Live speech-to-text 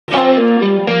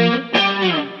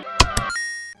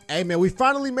Hey, man, we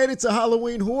finally made it to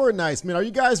Halloween Horror Nights, man. Are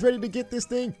you guys ready to get this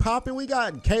thing popping? We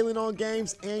got Kaylin on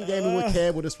games and Gaming with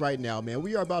Kev with us right now, man.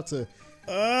 We are about to...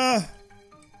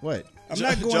 What? I'm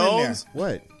not going Jones, in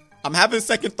there. What? I'm having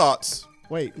second thoughts.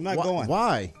 Wait, I'm not going.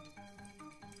 Why?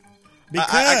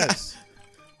 Because...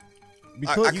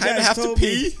 I kind of have to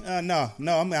pee. No,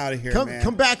 I'm out of here, man.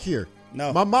 Come back here.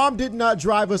 No. My mom did not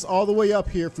drive us all the way up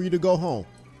here for you to go home.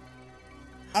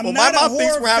 Well, my mom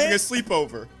thinks we're having a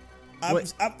sleepover. I'm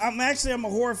a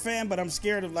horror fan, but I'm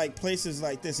scared of like places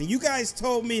like this. And you guys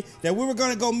told me that we were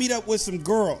gonna go meet up with some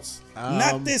girls.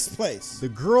 Not this place. The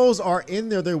girls are in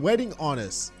there. They're waiting on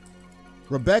us.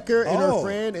 Rebecca and her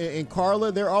friend and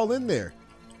Carla, they're all in there.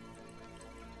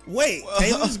 Wait,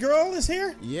 Kayla's girl is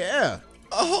here? Yeah.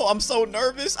 Oh, I'm so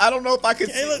nervous. I don't know if I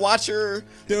could watch her,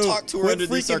 talk to her under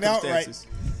these circumstances.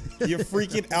 You're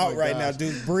freaking out right now,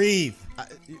 dude. Breathe.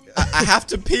 I have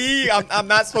to pee. I'm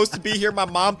not supposed to be here. My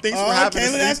mom thinks we're having a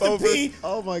sleepover.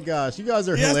 Oh my gosh, you guys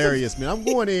are hilarious, man. I'm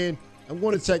going in. I'm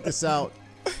going to check this out.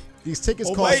 These tickets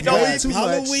cost way too much.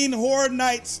 Halloween Horror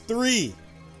Nights 3.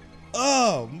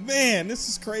 Oh man, this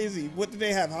is crazy. What do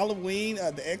they have? Halloween,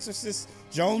 The Exorcist.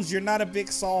 Jones, you're not a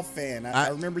big Saw fan. I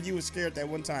remember you were scared that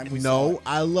one time. No,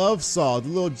 I love Saw. The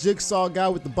little jigsaw guy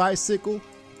with the bicycle.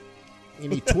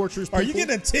 And he tortures people. Are you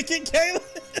getting a ticket, Kayla?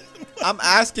 I'm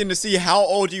asking to see how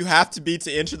old you have to be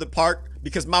to enter the park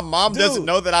because my mom doesn't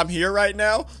know that I'm here right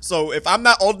now. So if I'm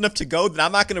not old enough to go, then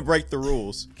I'm not going to break the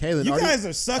rules. Kaylin, you guys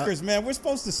are suckers, man. We're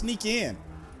supposed to sneak in.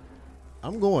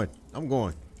 I'm going.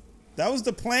 That was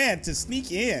the plan, to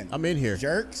sneak in. I'm in here.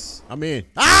 Jerks. I'm in.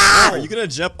 Ah! Are you going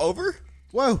to jump over?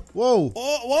 Whoa.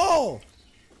 Whoa.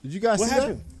 Did you guys see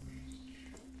that?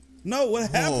 No,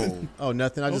 what happened? Oh,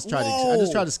 nothing. I just tried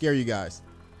to scare you guys.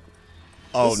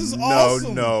 Oh,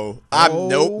 awesome. no.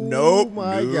 Nope.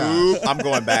 My God. I'm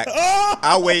going back.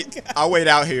 I'll wait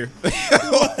out here.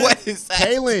 What is that?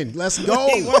 Kaylin, let's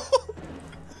go.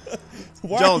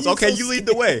 Jones, okay, you lead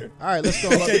the way. All right, let's go.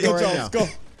 Let's go right now. Go.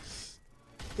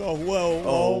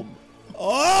 Whoa.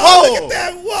 Oh, look at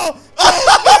that. Whoa.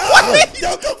 Oh,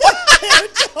 don't go back there,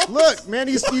 Jones. Look, man,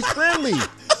 he's friendly.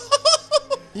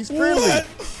 He's friendly. What?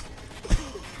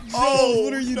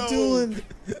 What are you doing?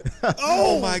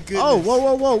 Oh my goodness. Oh,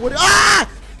 whoa. What? Ah!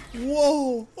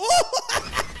 Whoa.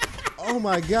 Oh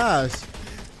my gosh.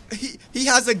 He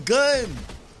has a gun.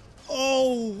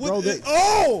 Oh, what?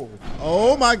 Bro,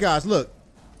 oh my gosh, look.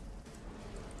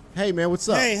 Hey man, what's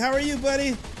up? Hey, how are you,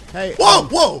 buddy? Hey.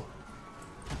 Whoa.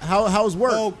 How's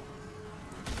work?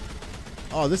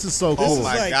 Oh, this is so cool. Oh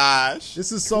my gosh.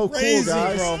 This is so crazy, cool,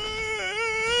 guys. Bro.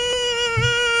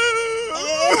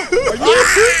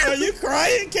 Are you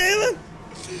crying, Kaylin?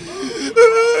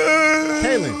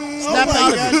 Kaylin, snap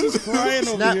out of it. She's crying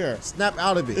over here. Snap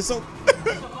out of it.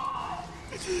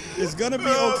 It's gonna be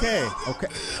okay. Okay.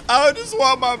 I just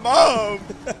want my mom.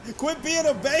 Quit being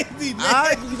a baby,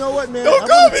 man. You know what, man? Don't I'm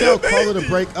call gonna me tell a baby. Carla to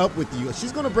break up with you.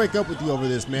 She's gonna break up with you over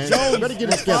this, man. Jones, You better get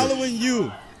it together. following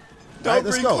you. Don't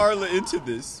bring Carla into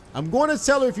this. I'm going to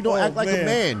tell her if you don't act like a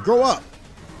man. Grow up.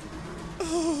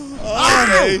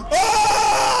 Okay.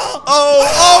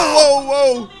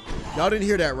 Whoa. Y'all didn't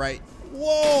hear that right.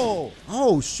 Whoa.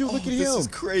 Oh, shoot, look at him. This is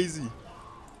crazy.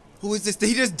 Who is this? Did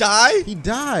he just die? He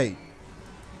died.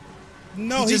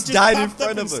 No, he just died in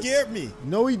front of us. Scared me.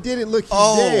 No, he didn't. Look,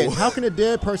 he's dead. How can a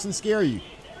dead person scare you?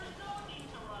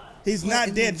 He's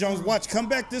not dead, Jones. Watch. Come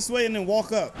back this way and then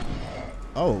walk up.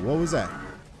 Oh, what was that?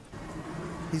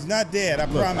 He's not dead, I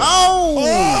promise.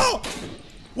 Oh!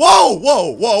 Whoa.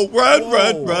 Run.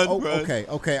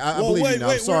 Okay. I believe you now.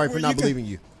 I'm sorry for not believing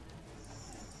you.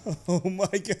 Oh my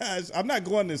gosh. I'm not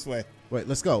going this way. Wait,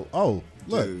 let's go. Oh,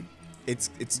 look. Dude, it's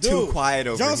too quiet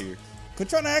over here. Quit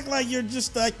trying to act like you're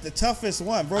just like the toughest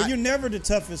one, bro. You're never the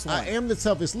toughest one. I am the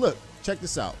toughest. Look, check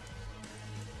this out.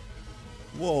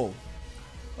 Whoa.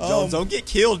 Jones, don't get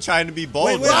killed trying to be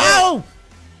bold. Wait. Ow!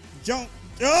 Jones,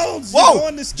 whoa! you're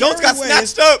going the scary Jones got way.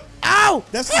 snatched up. Ow!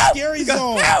 That's the scary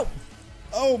zone. Ow!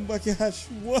 Oh my gosh,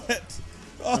 what?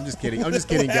 I'm just kidding.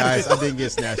 Guys. I didn't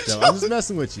get snatched up. I'm just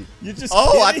messing with you. You're just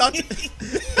kidding? I thought.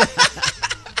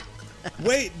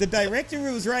 Wait, the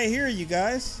directory was right here, you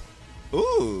guys.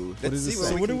 Ooh, let's see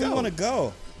where do we want to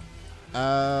go?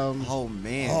 Oh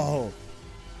man.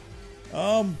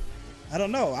 I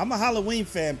don't know. I'm a Halloween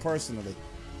fan personally.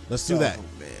 Let's do that.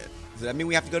 Oh man. Does that mean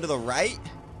we have to go to the right?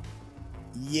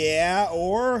 Yeah,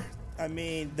 or I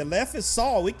mean, the left is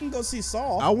Saw. We can go see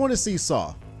Saw. I want to see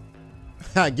Saw.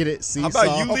 Get it? See How about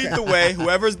Saw? you lead the way?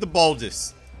 Whoever's the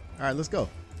boldest. All right, let's go.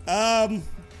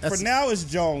 For now, it's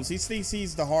Jones. He thinks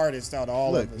he's the hardest out of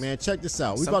all of us. Look, man, check this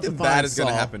out. We Something about to find bad is Saw,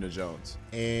 gonna happen to Jones.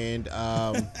 And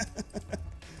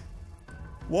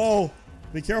Whoa.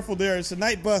 Be careful there. It's a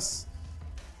night bus.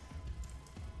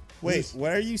 Wait,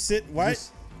 where are you sitting? Why?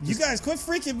 You guys quit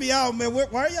freaking me out, man. Why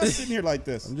are y'all sitting here like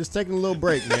this? I'm just taking a little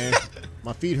break, man.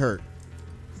 My feet hurt.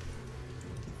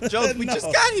 Jones, we just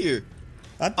got here.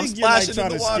 I think you're like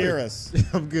trying to scare us.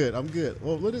 I'm good. I'm good.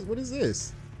 Well, what is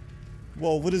this?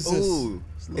 Whoa, what is this? Ooh,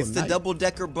 it's the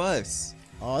double-decker bus.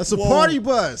 Oh, it's a party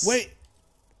bus. Wait,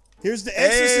 here's the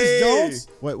Exorcist, Jones.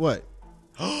 What?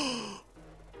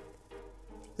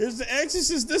 Here's the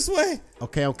Exorcist this way.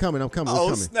 Okay, I'm coming.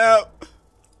 Oh, snap.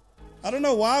 I don't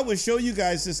know why I would show you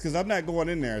guys this because I'm not going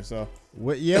in there. So.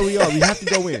 Yeah, we are. We have to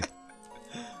go in.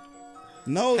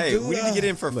 No, hey, dude, we need to get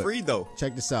in for free though.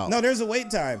 Check this out. No, there's a wait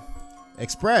time.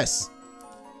 Express.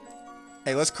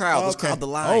 Hey, let's crowd. Let's crowd the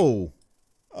line.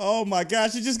 Oh my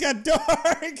gosh! It just got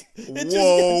dark.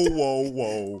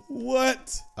 Whoa.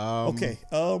 What? Okay.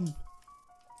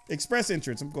 Express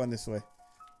entrance. I'm going this way.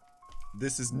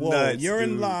 This is Whoa, nuts. You're dude.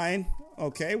 in line.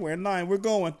 Okay, we're in line. We're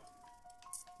going.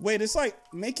 Wait, it's like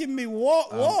making me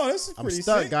walk. Whoa, this is pretty I'm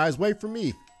stuck, sick. guys. Wait for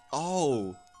me.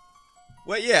 Oh.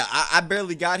 Wait, yeah. I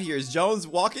barely got here. Is Jones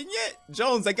walking yet?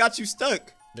 Jones, I got you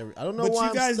stuck. I don't know But why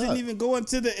you guys I'm stuck. didn't even go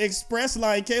into the express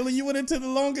line. Kayla, you went into the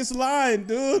longest line,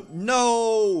 dude.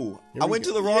 No. I went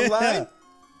to the wrong line.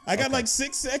 I got like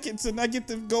 6 seconds and I get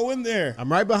to go in there.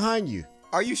 I'm right behind you.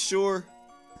 Are you sure?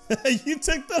 You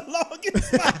took the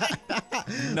longest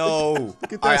line. No.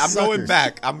 All right, I'm going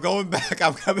back. I'm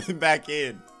coming back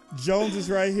in. Jones is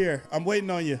right here. I'm waiting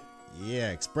on you.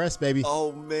 Yeah, express, baby.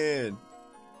 Oh, man.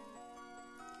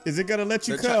 Is it going to let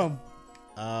you come?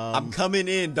 I'm coming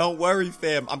in. Don't worry,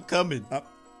 fam. I'm coming.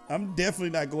 I'm definitely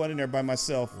not going in there by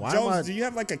myself. Jones, do you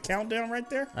have like a countdown right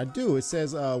there? I do. It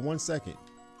says 1 second.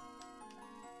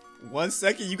 1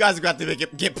 second? You guys are about to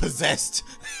get possessed.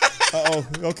 Uh-oh.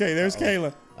 Okay, there's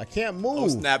Kayla. I can't move. Oh,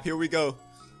 snap. Here we go.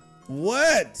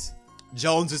 What?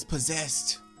 Jones is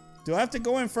possessed. Do I have to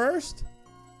go in first?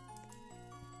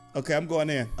 Okay, I'm going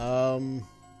in.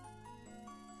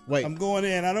 Wait. I'm going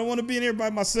in. I don't want to be in here by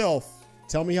myself.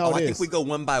 Tell me how it is. I think we go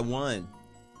one by one.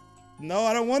 No,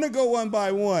 I don't want to go one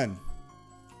by one.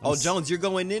 Oh, Jones, you're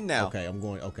going in now. Okay, I'm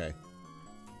going. Okay.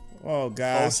 Oh,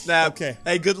 gosh. Oh, snap. Okay.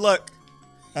 Hey, good luck.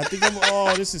 I think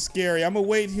oh, this is scary. I'm going to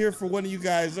wait here for one of you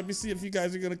guys. Let me see if you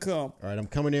guys are going to come. All right, I'm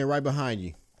coming in right behind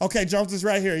you. Okay, Jones is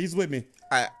right here. He's with me.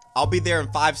 All right, I'll be there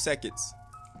in 5 seconds.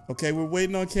 Okay, we're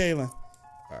waiting on Kayla.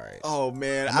 All right. Oh,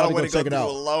 man. I don't want to go through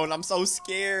alone. I'm so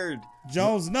scared.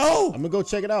 Jones, no. I'm going to go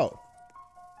check it out.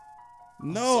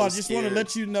 No, I just want to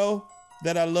let you know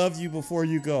that I love you before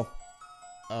you go.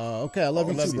 Okay, I love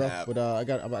you too, bro. Snap. But I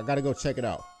got to go check it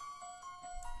out.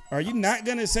 Are you not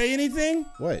going to say anything?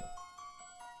 What?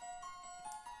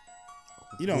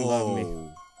 You don't love me.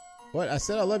 What? I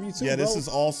said I love you too, Yeah, bro. this is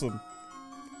awesome.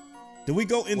 Do we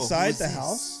go inside the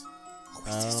house?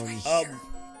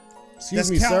 Excuse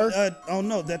me, sir. Oh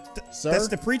no, that's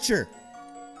the preacher.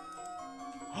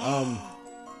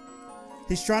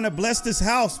 He's trying to bless this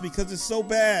house because it's so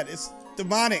bad. It's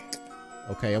demonic.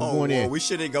 Okay, I'm going in. We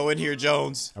shouldn't go in here,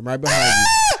 Jones. I'm right behind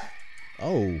you.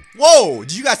 Oh. Whoa!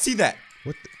 Did you guys see that?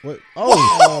 What?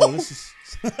 Oh. This is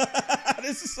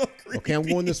this is so creepy. Okay, I'm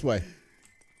going this way.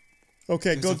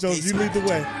 Okay, go, Jones. You lead the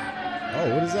way.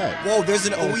 Oh, what is that? Whoa! There's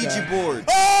an Ouija board.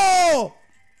 Oh!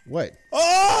 What?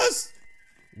 Oh!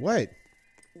 What?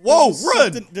 Whoa!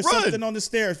 There's Run! something on the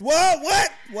stairs.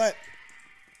 What? Wait,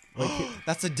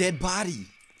 That's a dead body.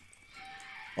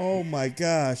 Oh my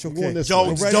gosh. I'm going Okay. this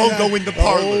Jones, way. don't go in the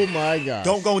parlor. Oh my gosh.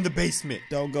 Don't go in the basement.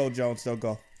 Don't go, Jones. Don't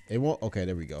go. It won't. Okay,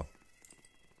 there we go.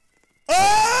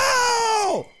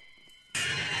 Oh!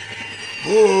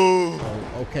 Ooh.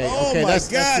 Okay. Oh okay. my That's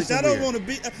gosh! super I don't weird. want to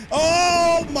be.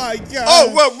 Oh my gosh!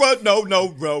 Oh, run! No!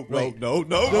 Wait. No!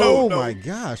 Oh my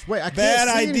gosh! Wait, I can't Bad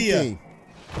see idea. anything.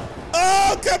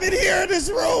 Oh, come in here in this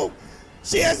room.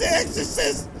 She has an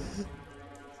exorcist.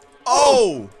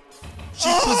 Oh! She's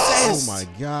Oh possessed. my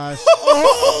gosh!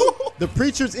 Oh The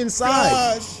preacher's inside.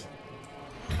 gosh!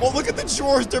 Oh, look at the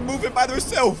drawers. They're moving by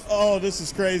themselves. Oh, this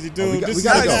is crazy, dude. We This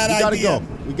gotta is a go. bad We gotta idea. go.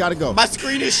 We gotta go. My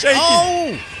screen is shaking.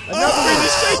 Oh! My screen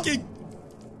is shaking.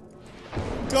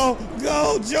 Go,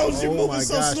 Jones! You're Oh moving my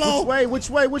so gosh! slow. Which way? Which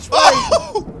way? Which way?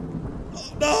 Oh!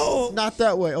 No, Not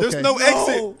that way. Okay. There's no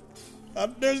exit.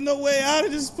 There's no way out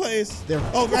of this place. There.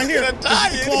 Oh, right here. I'm gonna die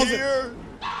This is in the closet. here.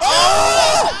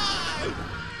 Oh!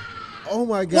 Oh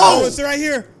my Oh, gosh! it's right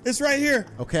here. It's right here.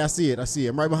 Okay, I see it. I see it.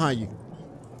 I'm right behind you.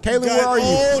 Kaylin, God, where are you?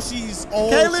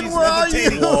 Kaylin, Kaylin, where are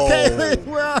you? levitating. Kaylin,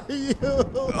 where are you?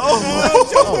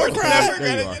 Oh, We're crap. never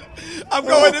There you gonna are. get. I'm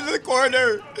going into the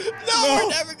corner. No, we're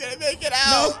never gonna make it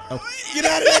out. No, get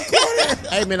out of that corner.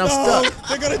 Hey, man, I'm No, stuck.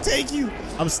 they're gonna take you.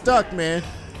 I'm stuck, man.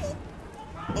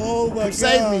 Oh my god.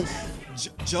 Save me.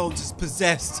 Jones is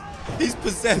possessed. He's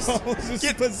possessed.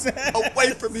 Get possessed.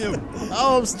 away from him.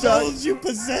 Oh, I'm stuck. Jones, you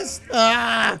possessed.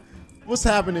 Ah, what's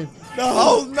happening? No.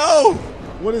 Oh no.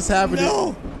 What is happening?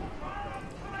 No.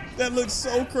 That looks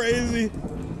so crazy.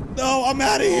 No, I'm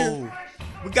out of here. Oh,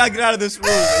 we gotta get out of this room.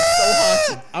 It's so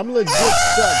haunted. I'm legit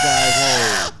stuck,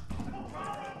 guys.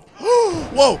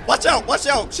 Whoa, watch out, watch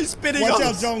out. She's spinning Watch on out,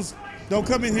 us. Jones. Don't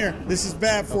come in here. This is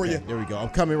bad for you. There we go. I'm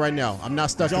coming right now. I'm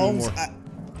not stuck Jones, anymore.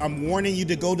 I'm warning you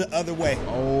to go the other way.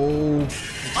 Oh.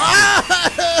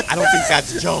 I don't think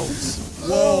that's Jones.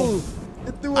 Whoa.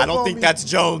 It threw I up don't on think me. that's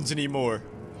Jones anymore.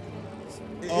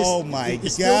 Oh my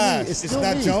it's still me. gosh. It's It's still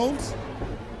not me. Jones?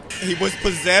 He was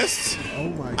possessed. Oh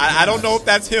my god. I don't know if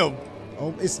that's him.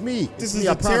 Oh, it's me. This It's is me,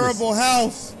 I a promise. terrible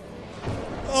house.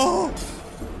 Oh.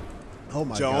 Oh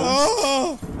my Jones. god.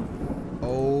 Oh.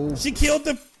 Oh. She killed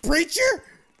the preacher?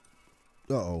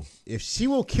 Uh-oh. If she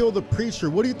will kill the preacher,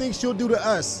 what do you think she'll do to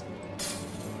us?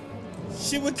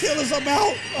 She would kill us. I'm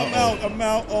out. I'm out. I'm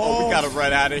out. Oh, we gotta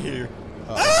run out of here.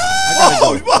 I gotta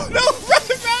Whoa, no, run. go.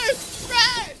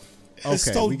 It's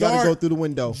Okay, so we gotta dark. go through the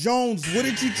window. Jones, what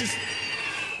did you just...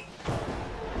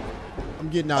 I'm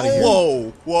getting out of here.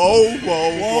 Whoa.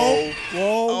 Whoa.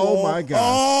 Oh my god.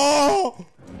 Oh.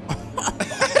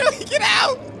 Get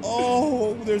out.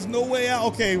 Oh, there's no way out.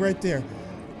 Okay, right there.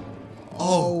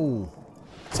 Oh.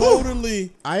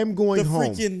 Totally. I am going The home.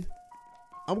 freaking...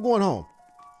 I'm going home.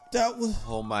 That was...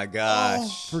 Oh my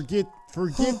gosh. Forget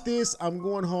this. I'm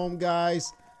going home,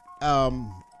 guys.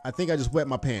 I think I just wet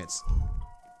my pants.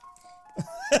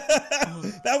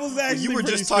 That was actually You were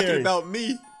pretty just scary. talking about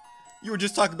me. You were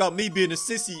just talking about me being a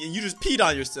sissy, and you just peed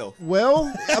on yourself.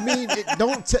 Well, I mean,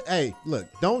 hey, look,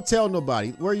 don't tell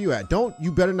nobody. Where you at?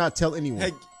 You better not tell anyone.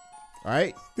 Hey, All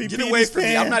right? He get peed away his from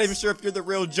me. I'm not pants. even sure if you're the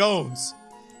real Jones.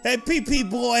 Hey, PP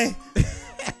boy.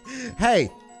 Hey,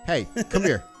 come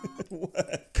here.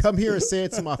 Come here and say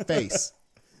it to my face.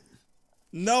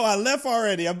 No, I left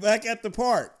already. I'm back at the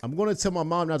park. I'm going to tell my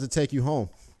mom not to take you home.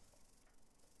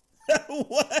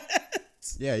 What?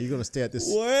 Yeah, you're going to stay at this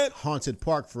What? haunted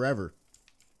park forever.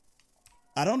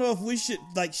 I don't know if we should,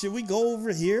 should we go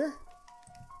over here?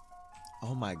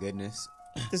 Oh my goodness.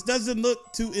 This doesn't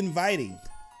look too inviting.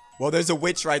 Well, there's a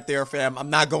witch right there, fam. I'm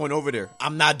not going over there.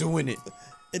 I'm not doing it.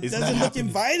 It It's doesn't not look happening.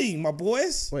 inviting, my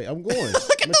boys. Wait, I'm going.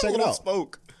 Look I'm at going to check that it little out.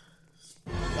 smoke.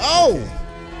 Oh!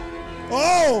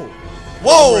 Oh,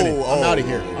 Whoa! I'm ready. I'm out of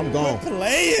here. I'm we're gone.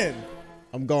 playing.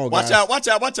 I'm gone, Watch guys. out! Watch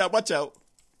out! Watch out! Watch out!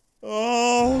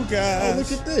 Oh, Oh, gosh.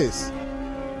 look at this.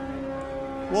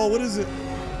 Whoa, what is it?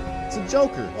 It's a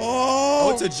Joker. Oh,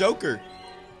 Oh, it's a Joker.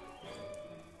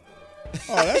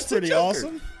 that's it's a pretty Joker.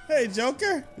 awesome. Hey,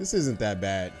 Joker. This isn't that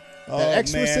bad. Oh, That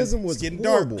exorcism man. was It's getting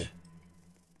dark. horrible.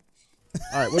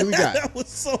 All right, what do we got? That was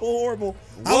so horrible.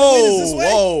 Halloween is this Whoa!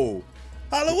 way. Whoa!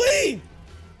 Halloween.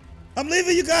 I'm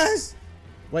leaving you guys.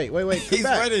 Wait. Come He's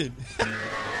back. running.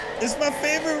 It's my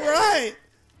favorite ride.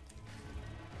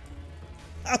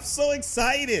 I'm so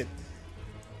excited.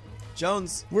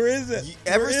 Jones, Where is it?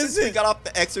 ever Where since is we it? got off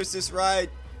the Exorcist ride,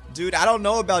 dude, I don't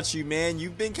know about you, man.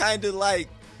 You've been kind of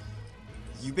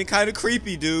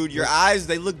creepy, dude. Your eyes,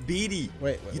 they look beady.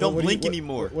 Wait, you don't what do blink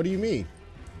anymore. What do you mean?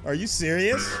 Are you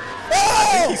serious?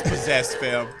 I think he's possessed,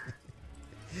 fam.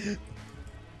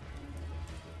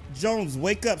 Jones,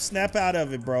 wake up, snap out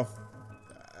of it, bro.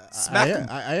 Smack him.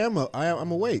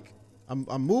 I'm awake. I'm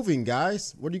moving,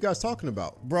 guys. What are you guys talking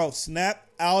about? Bro, snap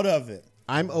out of it.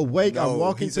 I'm awake. No, I'm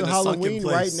walking he's to in a sunken Halloween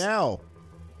right place. now.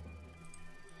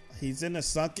 He's in a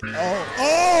sunken.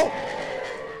 Oh!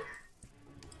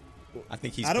 I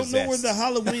think he's I don't possessed. know where the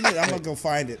Halloween is. I'm gonna go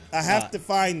find it. I have to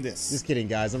find this. Just kidding,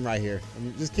 guys. I'm right here.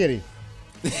 I'm just kidding.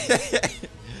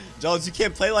 Jones, you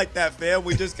can't play like that, fam.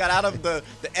 We just got out of the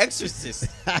Exorcist.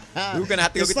 We were gonna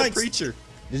have to go It's get like- the preacher.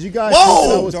 Did you guys Whoa!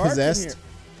 think I was Dark in possessed? here.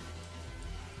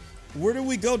 Where do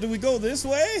we go? Do we go this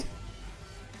way?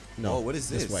 No. Whoa, what is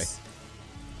this? way.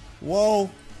 Whoa.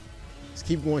 Just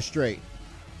keep going straight.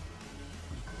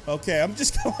 Okay, I'm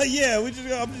just going. Yeah, we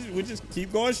just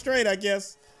keep going straight, I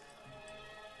guess.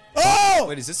 Oh!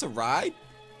 Wait, is this a ride?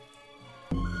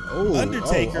 Oh,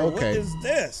 Undertaker, oh, what okay. is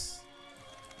this?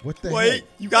 What the Wait, heck?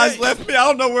 you guys Wait. left me. I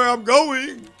don't know where I'm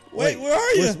going. Wait, where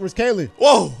are you? Where's Kaylin?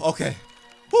 Whoa, okay.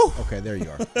 Whew. Okay, there you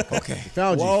are. Okay.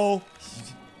 Found you. Whoa.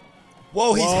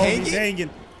 Whoa, he's Whoa, hanging? He's hanging.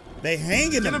 They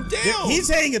hanging Get him. him down. He's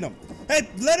hanging him. Hey,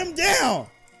 let him down.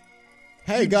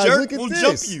 Hey You guys, jerk, look at we'll this.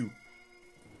 jump you.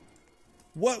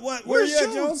 What? Where Where's you at,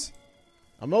 Jones? Jones?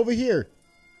 I'm over here.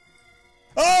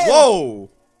 Oh! Whoa.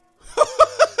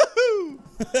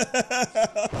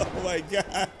 Oh my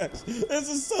gosh. This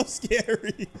is so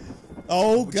scary.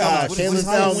 Oh gosh. What Kaylin is this,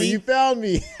 found me. Halloween? You found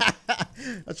me.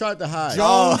 I tried to hide.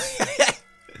 Jones,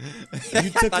 You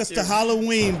took us to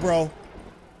Halloween, bro.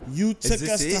 You took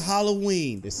us to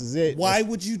Halloween. This is it. Why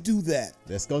would you do that?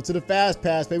 Let's go to the fast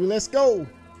pass, baby. Let's go.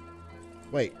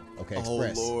 Wait. Okay,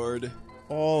 express. Oh, Lord.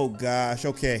 Oh, gosh.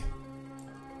 Okay.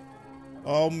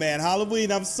 Oh, man.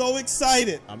 Halloween. I'm so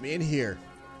excited. I'm in here.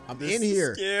 This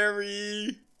is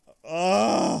scary.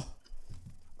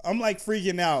 I'm like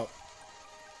freaking out.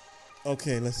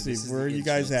 Okay, let's see. Where are you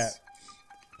guys at?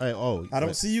 Hey, I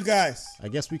don't see you guys. I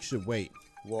guess we should wait.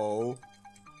 Whoa.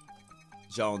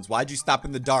 Jones, why'd you stop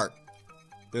in the dark?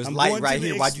 There's light right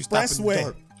here. Why'd you stop in the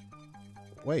dark?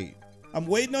 Wait. I'm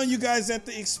waiting on you guys at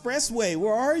the expressway.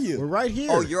 Where are you? We're right here.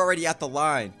 Oh, you're already at the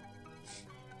line.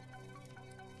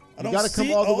 You gotta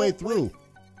come all the way through. Wait.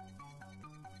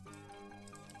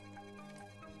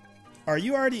 Are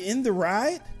you already in the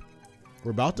ride?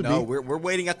 We're about to be. No, we're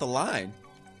waiting at the line.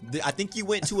 I think you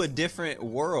went to a different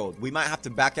world. We might have to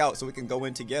back out so we can go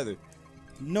in together.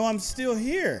 No, I'm still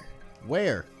here.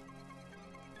 Where?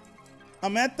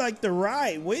 I'm at like the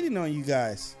ride waiting on you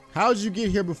guys. How did you get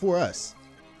here before us?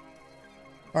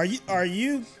 Are you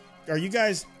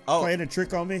guys playing a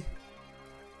trick on me?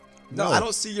 No, I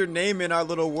don't see your name in our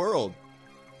little world.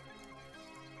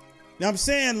 Now I'm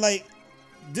saying, like,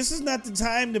 this is not the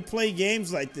time to play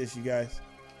games like this, you guys.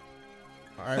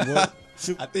 All right, well,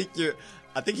 I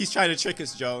think he's trying to trick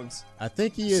us, Jones. I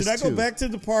think he is. Should I go back to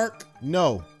the park?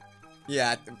 No.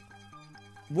 Yeah.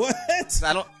 What?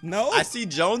 I don't. No. I see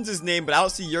Jones's name, but I don't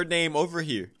see your name over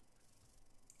here.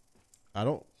 I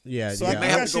don't. Yeah. So yeah. I may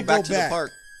have to go back to the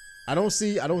park. I don't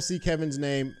see Kevin's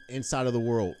name inside of the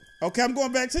world. Okay, I'm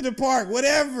going back to the park.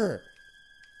 Whatever.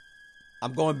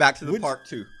 I'm going back to the park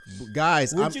too.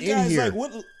 Guys, I'm in here.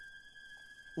 Like,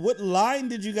 what line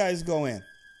did you guys go in?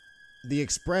 The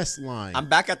express line. I'm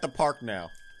back at the park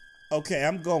now. Okay,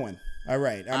 I'm going. All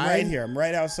right, I'm right here. I'm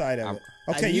right outside of it.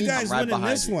 Okay, you guys went in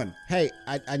this one. Hey,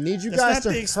 I need you guys to hurry up. That's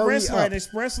not the express line. The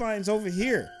express line's over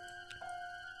here.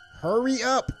 Hurry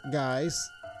up, guys.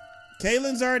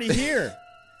 Kaylin's already here.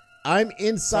 I'm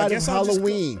inside of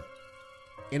Halloween,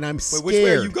 and I'm scared. Wait, which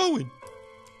way are you going?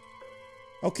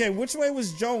 Okay, which way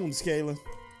was Jones, Kaylin?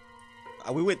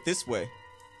 We went this way.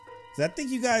 I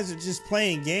think you guys are just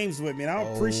playing games with me, and I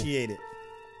don't appreciate it.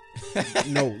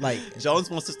 No, like Jones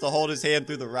wants us to hold his hand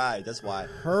through the ride. That's why.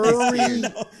 Hurry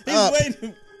up! He's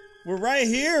waiting. We're right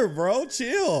here, bro.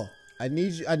 Chill. I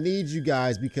need you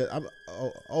guys because I'm.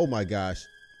 Oh my gosh,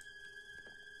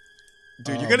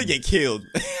 dude, you're gonna get killed.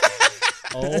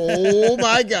 Oh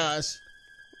my gosh.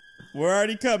 We're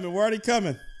already coming. We're already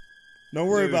coming. Don't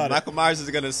worry about it. Michael Myers is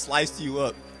gonna slice you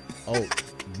up. Oh, the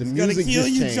He's music gonna kill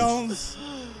just you, changed. Jones.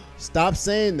 Stop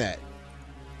saying that.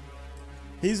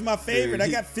 He's my favorite. I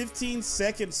got 15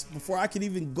 seconds before I can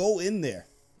even go in there.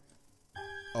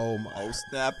 Oh my! Oh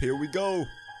snap! Here we go.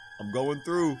 I'm going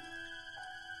through.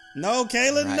 No,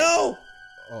 Kaylin, no.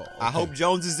 Oh, okay. I hope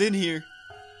Jones is in here.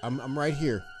 I'm right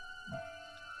here.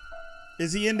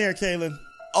 Is he in there, Kaylin?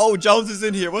 Oh, Jones is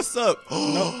in here. What's up?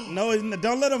 No,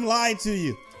 don't let him lie to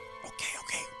you.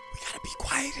 Okay. We gotta be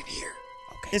quiet in here.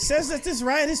 Okay. It says that this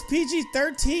ride is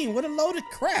PG-13. What a load of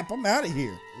crap. I'm out of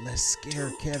here. Let's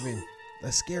scare Kevin.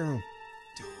 Let's scare him.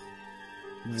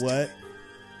 What?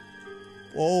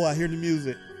 Oh, I hear the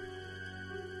music.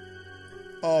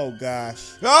 Oh,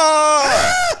 gosh.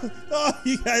 Ah! Oh,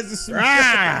 you guys are some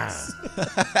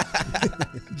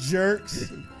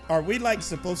jerks. Are we, like,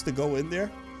 supposed to go in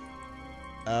there?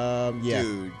 Yeah.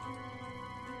 Dude.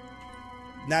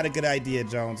 Not a good idea,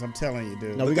 Jones. I'm telling you,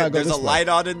 dude. No, we gotta go. There's a light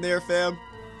on in there, fam.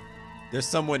 There's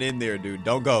someone in there, dude.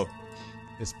 Don't go.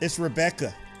 It's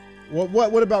Rebecca.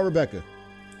 What about Rebecca?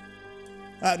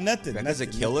 Nothing. Rebecca's a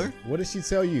killer? What did she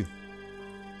tell you?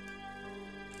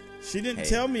 She didn't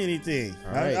tell me anything.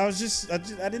 Right. I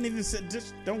didn't even say,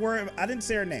 just don't worry. I didn't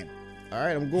say her name. All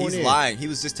right, I'm going in. He's lying. He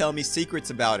was just telling me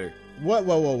secrets about her. What?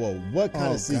 Whoa. What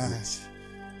kind of secrets?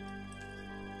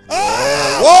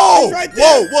 Oh! Whoa! Right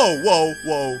there.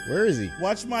 Whoa. Where is he?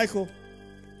 Watch Michael.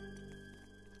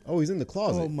 Oh, he's in the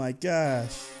closet. Oh my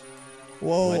gosh.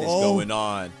 Whoa. What is going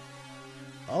on?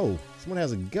 Oh, someone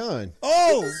has a gun.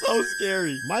 Oh! This is so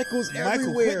scary. Michael's Michael,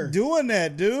 everywhere. quit doing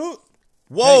that, dude.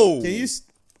 Whoa! Hey, can you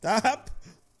stop?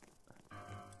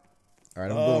 All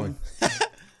right, I'm going.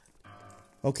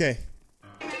 Okay.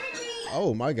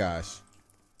 Oh my gosh.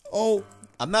 Oh.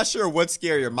 I'm not sure what's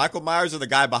scarier, Michael Myers or the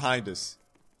guy behind us.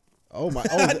 Oh my.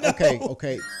 Oh,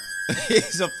 okay.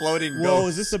 He's a floating ghost. Whoa,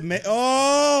 is this a maze?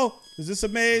 Oh! Is this a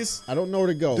maze? I don't know where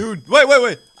to go. Dude,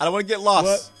 wait. I don't want to get lost.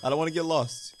 What? I don't want to get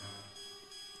lost.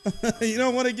 You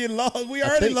don't want to get lost. We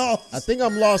already lost. I think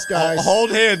I'm lost, guys. Hold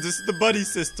hands. This is the buddy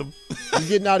system. I'm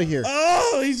getting out of here.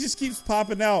 Oh, he just keeps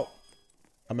popping out.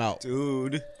 I'm out.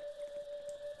 Dude.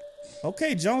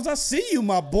 Okay, Jones, I see you,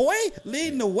 my boy,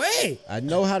 leading the way. I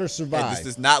know how to Hey, survive. this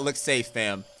does not look safe,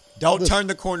 fam. Don't Look. turn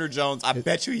the corner, Jones. I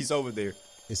bet you he's over there.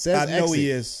 It says I know exit. he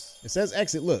is. It says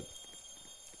exit. Look.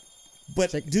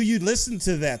 But do you listen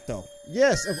to that, though?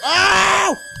 Yes.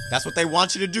 Oh! That's what they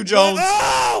want you to do, Jones.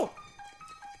 Oh!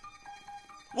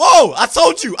 Whoa! I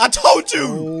told you. I told you.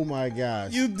 Oh my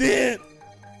gosh. You did.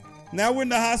 Now we're in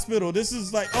the hospital. This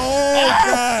is like, oh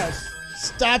gosh.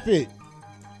 Stop it.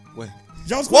 Wait.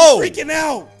 Jones, Whoa. quit freaking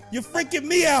out. You're freaking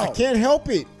me I out. can't help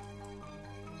it.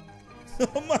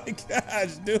 Oh my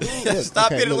gosh, dude. Stop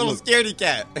okay, being a little look. scaredy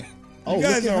cat. Oh, You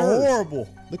guys look at are her. horrible.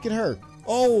 Look at her.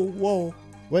 Oh, whoa.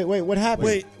 Wait, what happened?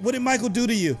 Wait, what did Michael do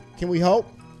to you? Can we help?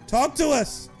 Talk to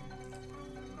us.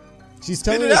 She's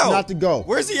Spit telling it us out. not to go.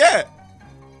 Where's he at?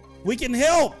 We can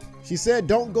help. She said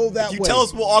don't go that If you way. tell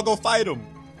us, we'll all go fight him.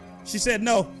 She said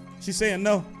no. She's saying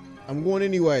no. I'm going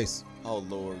anyways. Oh,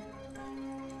 Lord.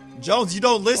 Jones, you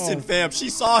don't listen, Oh. fam. She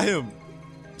saw him.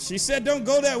 She said don't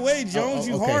go that way, Jones.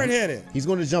 You okay. hard-headed. He's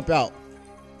going to jump out.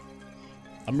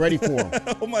 I'm ready for him.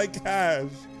 Oh my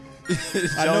gosh. I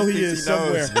Jones know he thinks is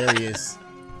knows. somewhere. There he is.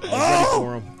 I'm Oh! ready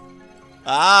for him.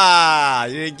 Ah,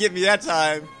 you didn't get me that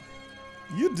time.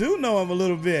 You do know him a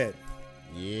little bit.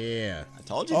 Yeah. I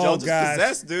told you, Oh Jones is gosh.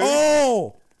 possessed, dude.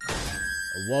 Oh,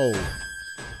 Whoa.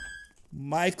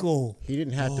 Michael. He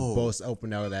didn't have to Oh. boast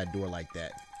open out of that door like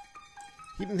that.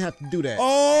 He didn't have to do that.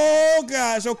 Oh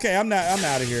gosh. Okay, I'm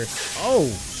out of here. Oh,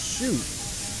 shoot.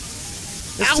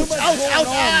 There's too much going on,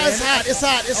 man. It's hot. It's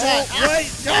hot. It's hot. Oh, wait.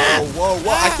 Whoa, whoa,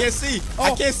 whoa. I Ah. can't see. I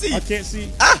Oh, can't see. I can't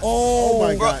see. Ah. Oh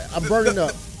my bro. God. I'm burning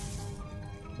up.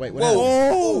 Wait, what Whoa.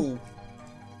 happened? Oh.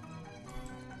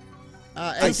 Hey,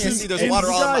 I can't see. There's hey, water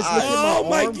you all in my guys, eyes. look at Oh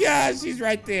my arm. gosh, he's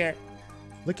right there.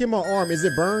 Look at my arm. Is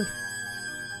it burned?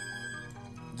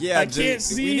 Yeah, I dude. can't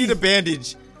see. We need a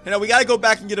bandage. You know, we gotta go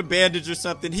back and get a bandage or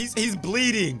something. He's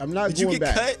bleeding. I'm not Did you going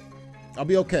get back. cut? I'll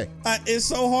be okay. It's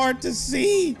so hard to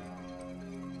see.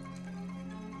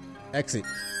 Exit.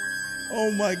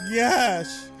 Oh my gosh.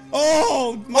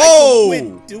 Oh, Michael, Oh.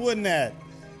 quit doing that.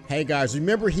 Hey guys,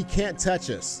 remember he can't touch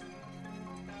us.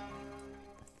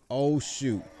 Oh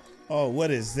shoot. Oh,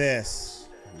 what is this?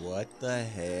 What the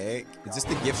heck? Is this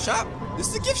the gift shop? This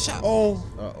is the gift shop. Oh,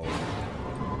 Uh-oh.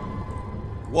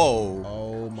 Whoa.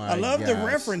 Oh my I love the gosh.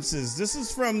 references. This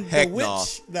is from Heck the witch, no.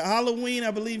 the Halloween,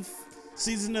 I believe,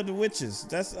 season of the witches.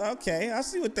 That's okay. I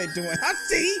see what they're doing. I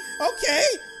see. Okay.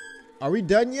 Are we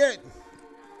done yet?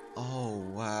 Oh,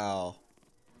 wow.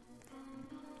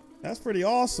 That's pretty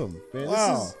awesome. Man,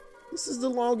 wow. this is the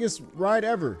longest ride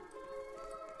ever.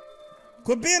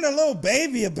 Quit being a little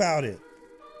baby about it.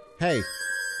 Hey,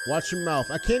 watch your mouth.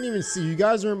 I can't even see. You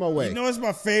guys are in my way. You know it's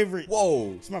my favorite.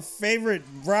 Whoa. It's my favorite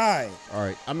ride. All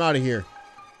right, I'm out of here.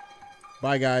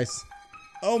 Bye, guys.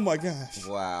 Oh my gosh.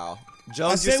 Wow.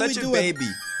 Jones, I you're say we such a do it. baby.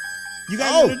 You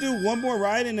guys Oh. want to do one more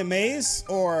ride in the maze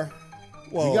or?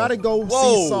 Whoa. You gotta go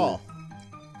Whoa. see Saw.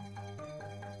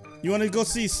 You want to go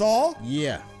see Saul?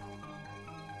 Yeah.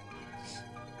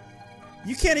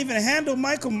 You can't even handle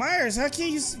Michael Myers. How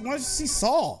can you want to see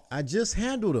Saul? I just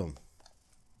handled him.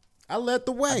 I led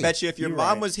the way. I bet you if your You're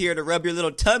mom right. was here to rub your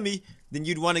little tummy, then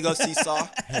you'd want to go see Saw.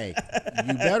 Hey,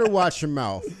 you better watch your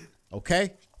mouth,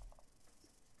 okay?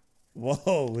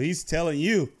 Whoa, he's telling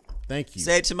you. Thank you.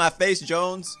 Say it to my face,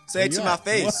 Jones. Say it you to my at?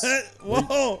 face. What?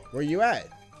 Whoa. Where you at?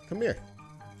 Come here.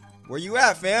 Where you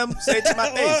at, fam? Say it to my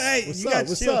Whoa, face. hey, What's you up? guys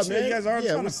What's chill, up, chill. man? You guys aren't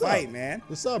Yeah, trying to what's up? fight, man.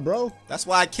 What's up, bro? That's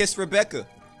why I kissed Rebecca.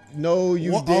 No,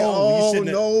 you What? did. Oh, you Oh, shouldn't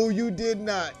have- no, you did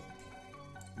not.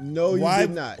 No, you Why-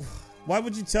 did not. Why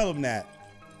would you tell him that?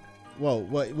 Whoa,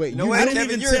 wait. You know You, what, didn't Kevin?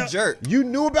 even You're tell- a jerk. you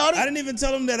knew about I it? didn't even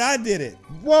tell him that I did it.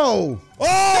 Whoa.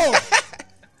 Oh!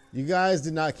 You guys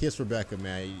did not kiss Rebecca,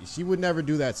 man. She would never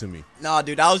do that to me. Nah,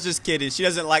 dude, I was just kidding. She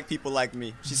doesn't like people like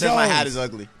me. She said my hat Jones. is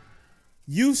ugly.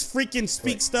 You freaking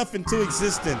speak stuff into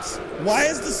existence. Why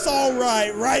is the Saul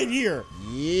ride right here?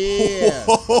 Yeah.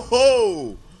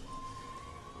 Ho!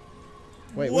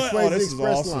 Wait, What? which way Oh, is the this is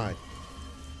express awesome. line?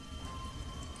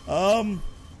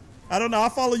 I don't know. I'll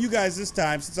follow you guys this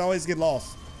time since I always get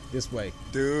lost. This way.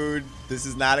 Dude, this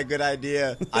is not a good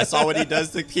idea. I saw what he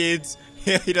does to kids.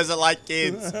 He doesn't like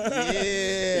kids. He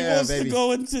Yeah, wants baby. to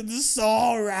go into the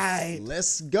Saul ride.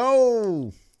 Let's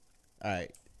go. All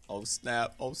right. Oh,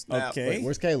 snap. Oh, snap. Okay. Wait,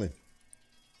 where's Kaylin?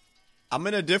 I'm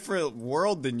in a different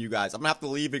world than you guys. I'm going to have to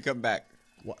leave and come back.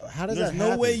 How does There's that no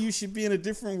happen? way you should be in a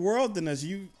different world than us.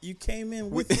 You came in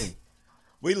with me.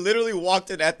 We literally walked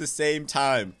in at the same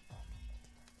time.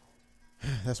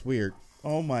 That's weird.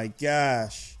 Oh my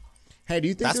gosh. Hey, do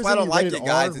you think That's there's why I any don't like rated it,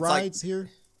 guys. R It's like- rides here?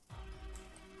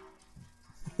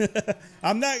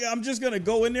 I'm just gonna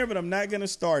go in there, but I'm not gonna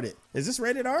start it. Is this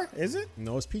rated R? Is it?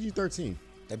 No, it's PG-13.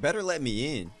 They better let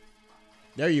me in.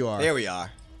 There you are. There we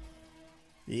are.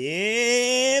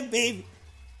 Yeah, baby.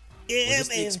 Yeah, Was this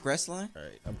baby. the express line? All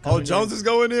right, I'm Oh, coming Jones in. is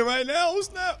going in right now. Oh,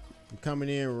 snap. I'm coming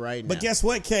in right now. But guess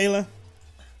what, Kayla?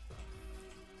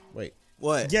 Wait.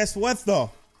 What? Guess what,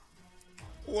 though?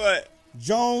 What?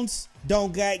 Jones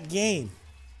don't got game.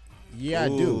 Yeah, I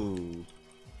do. Ooh.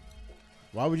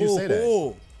 Why would you say that?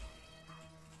 Ooh.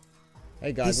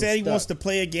 Hey guys, He I'm said he stuck. wants to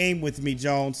play a game with me,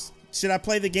 Jones. Should I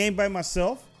play the game by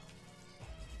myself?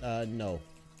 No.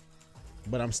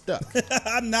 But I'm stuck.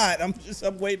 I'm not. I'm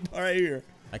waiting right here.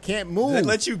 I can't Did move. they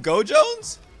let you go,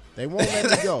 Jones? They won't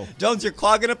let me go. Jones, you're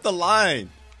clogging up the line.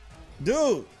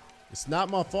 Dude, It's not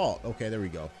my fault. Okay, there we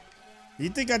go. you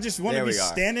think I just want to There be we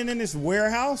are. standing in this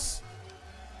warehouse?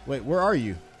 Wait, where are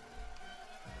you?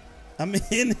 I'm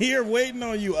in here waiting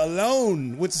on you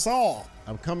alone with Saul.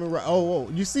 I'm coming right. Oh,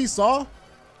 you see Saul?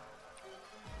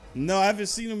 No, I haven't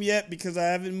seen him yet because I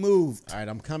haven't moved. All right,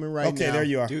 I'm coming right now. Okay, there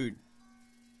you are. Dude,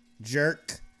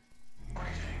 Jerk.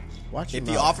 Watch your if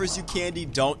he mouth. offers you candy,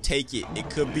 don't take it. It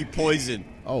could be poison.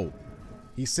 Oh,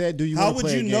 he said, "Do you How want to would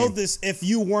play you a know game?" this if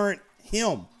you weren't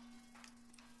him?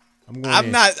 I'm going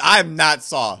in. I'm not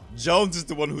Saw. Jones is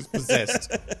the one who's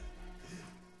possessed.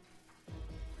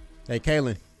 Hey,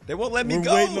 Kaylin, They won't let me We're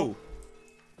go. waiting on-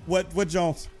 What,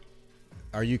 Jones?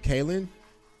 are you Kaylin?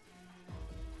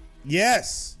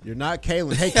 Yes. You're not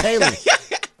Kaylin. Hey,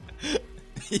 Kaylin,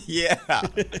 Yeah.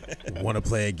 want to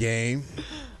play a game?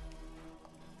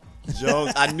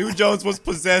 Jones. I knew Jones was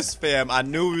possessed, fam. I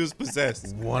knew he was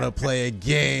possessed. Want to play a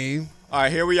game? All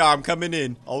right, here we are. I'm coming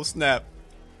in. Oh, snap.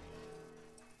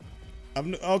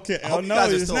 Okay. I Oh, hope you no,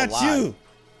 guys are it's still not alive. you.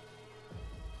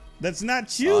 That's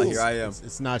not you. Oh, here I am.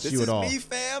 It's not This you is at all. me,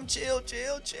 fam. Chill,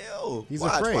 chill, chill. He's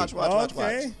watch, afraid. Watch, watch.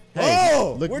 Okay. Hey,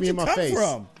 oh, look where'd me you in my come face.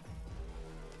 from?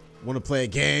 Want to play a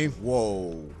game?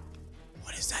 Whoa.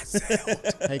 What is that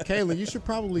sound? Hey, Kaylin, you should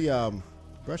probably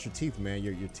brush your teeth, man.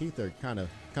 Your teeth are kind of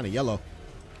yellow.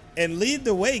 And lead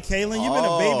the way, Kaylin. You've been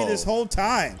a baby Oh. this whole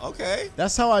time. Okay.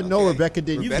 That's how I know Okay. Rebecca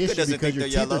didn't Rebecca kiss you, doesn't because think your they're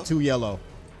teeth yellow. are too yellow.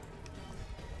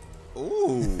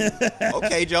 Ooh.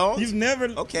 Okay, Jones. You've never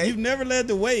led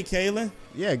the way, Kaylin.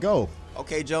 Yeah, go.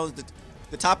 Okay, Jones.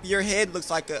 The top of your head looks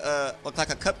like a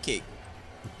cupcake,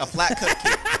 a flat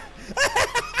cupcake.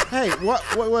 Hey, what?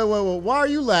 Wait. Why are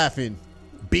you laughing?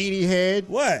 Beanie head.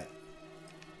 What?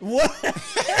 What?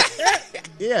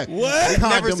 Yeah. What? Never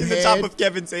Condom seen head. the top of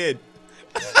Kevin's head.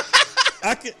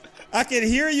 I could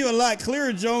hear you a lot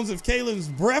clearer, Jones, if Kaylin's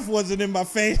breath wasn't in my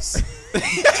face.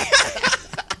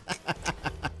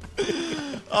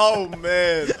 Oh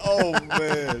man. Oh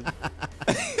man.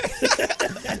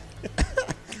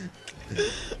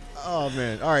 Oh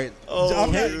man. All right. Oh,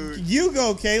 Okay, dude. you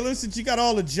go, Kaylin, since you got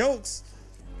all the jokes.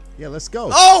 Yeah, let's go.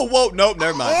 Oh, whoa. Nope.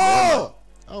 Never mind. Never mind.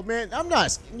 Oh man, I'm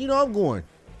not. You know I'm going.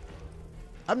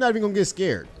 I'm not even gonna get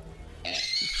scared.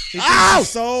 Ow!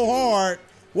 So hard.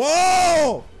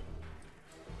 Whoa!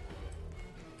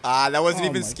 That wasn't Oh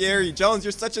even my scary. Jones,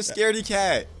 you're such a scaredy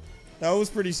cat. That was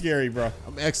pretty scary, bro.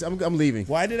 I'm leaving.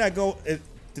 Why did I go?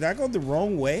 Did I go the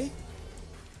wrong way?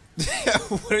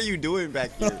 What are you doing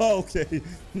back here? Okay,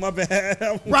 my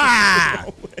bad. Rah!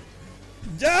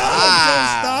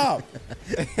 Stop!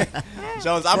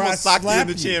 Jones, I'm Bro, gonna I sock you in slap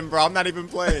the you. chin, bro. I'm not even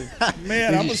playing.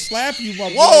 Man, I'm gonna slap you, my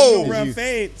Whoa! boy. Did you-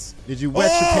 Fades. Did you wet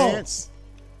your Oh! pants?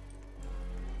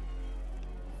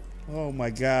 Oh my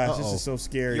gosh, this Uh-oh. is so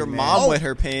scary. Your man. mom wet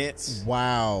her pants.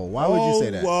 Wow. Why would you say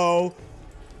that? Whoa,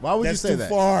 Why would that's you say too that?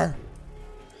 far.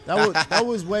 That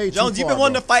was way too far. Jones, you've been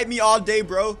wanting bro. to fight me all day,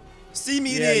 bro. See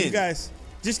me Yeah, then. you guys,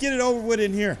 just get it over with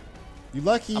in here. You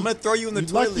lucky. I'm gonna throw you in the you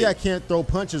toilet. lucky I can't throw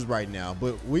punches right now,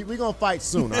 but we gonna fight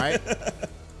soon, all right?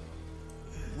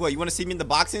 What, you want to see me in the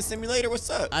boxing simulator? What's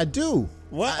up? I do.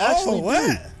 What? I actually Oh,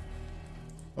 what?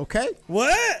 do. Okay.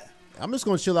 What? I'm just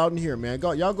gonna chill out in here, man.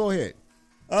 Y'all go ahead.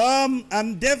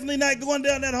 I'm definitely not going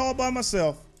down that hall by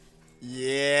myself.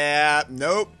 Yeah.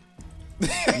 Nope. Nope.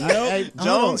 Hey, hold on.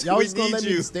 Jones, Y'all we just gonna need let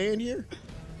you. me stay in here?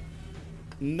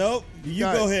 Nope. You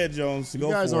guys- go ahead, Jones. You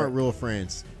Go guys for aren't it. real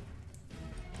friends.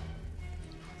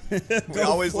 We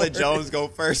always let Jones go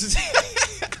first.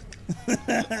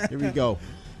 Here we go.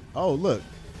 Oh, look.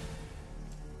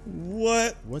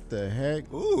 What? What the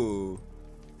heck? Ooh.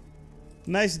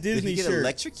 Nice Did Disney he get shirt.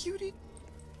 electrocuted?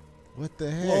 What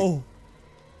the heck? Whoa.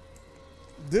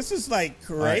 This is like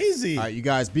All right. crazy. All right, you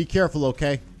guys, be careful,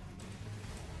 okay?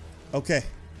 Okay.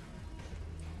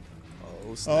 Oh,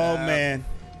 Oh snap. man.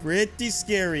 Pretty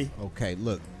scary. Okay,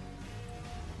 look.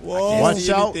 Whoa. Can't Watch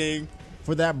see out. anything.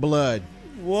 For that blood.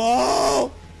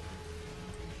 Whoa.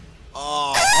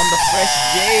 Oh, on the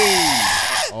Fresh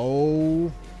J.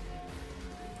 Oh.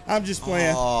 I'm just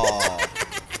playing. Oh.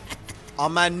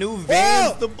 On my new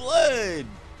Vans, Whoa. the blood.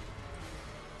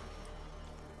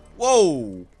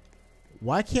 Whoa.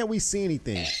 Why can't we see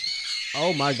anything?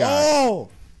 Oh my God. Oh.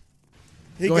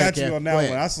 He Go got ahead, you Kev. on Go that ahead.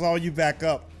 one. I saw you back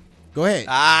up. Go ahead.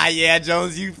 Ah, yeah,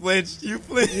 Jones, you flinched. You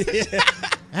flinched.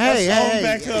 Hey, I saw him hey,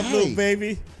 back up, hey. little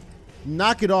baby.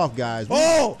 Knock it off, guys.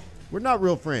 Oh. We're not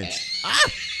real friends. Ah!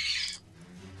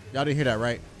 Y'all didn't hear that,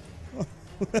 right?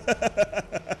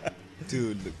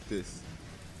 Dude, look at this.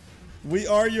 We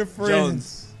are your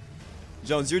friends.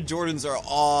 Jones, your Jordans are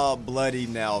all bloody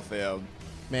now, fam.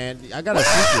 Man, I got a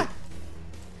secret.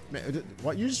 Man,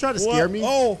 what, you just trying to scare me?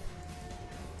 Oh.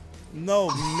 No,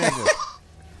 nigga.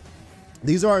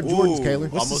 These aren't Jordans, Ooh.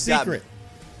 Kaylin. What's Almost the got me. secret?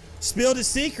 Spill the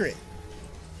secret.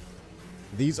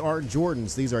 These aren't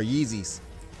Jordans. These are Yeezys.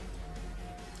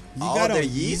 You Oh, got they're on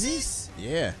Yeezys?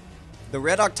 Yeah. The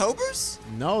Red Octobers?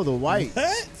 No, the white.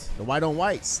 What? The white on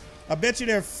whites. I bet you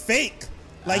they're fake.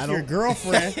 Like I your don't-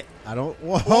 girlfriend. I don't.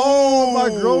 Oh, my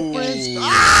girlfriend's.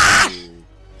 Ah!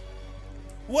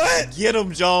 What? Get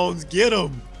him, Jones. Get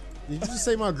him. Did you just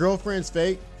say my girlfriend's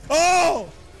fake? Oh!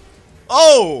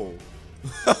 Oh!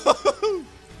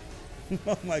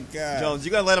 Oh my God. Jones,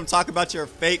 you gonna let him talk about your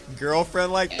fake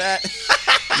girlfriend like that?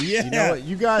 Yeah. You know what?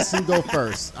 You guys can go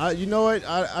first. You know what?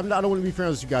 I don't want to be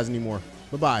friends with you guys anymore.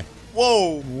 Bye bye.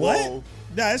 Whoa. What? Whoa. Nah,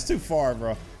 that's too far,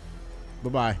 bro. Bye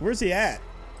bye. Where's he at?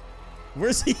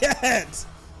 Where's he at?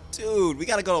 Dude, we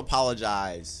gotta go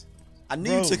apologize. I knew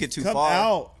Bro, you took it too come far.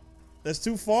 out. That's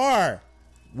too far.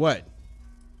 What?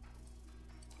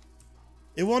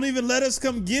 It won't even let us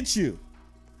come get you.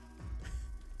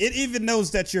 It even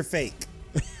knows that you're fake.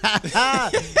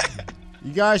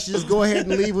 You guys should just go ahead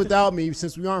and leave without me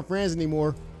since we aren't friends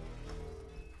anymore.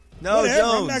 No, Whatever,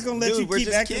 Jones. I'm not gonna let dude, you we're keep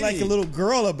just acting like a kidding. little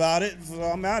girl about it. So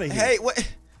I'm out of here. Hey, what?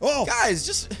 Oh Guys,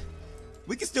 just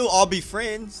we can still all be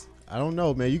friends. I don't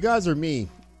know, man. You guys are mean.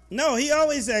 no, he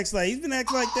always acts like he's been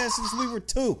acting like that since we were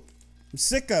 2. I'm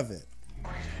sick of it.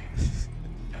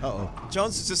 Uh-oh.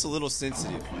 Jones is just a little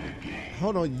sensitive.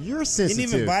 Hold on. You're He sensitive.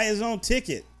 didn't even buy his own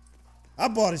ticket. I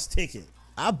bought his ticket.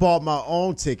 I bought my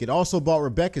own ticket. Also bought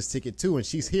Rebecca's ticket, too, and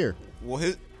she's here.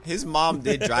 Well, his mom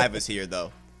did drive us here,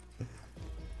 though.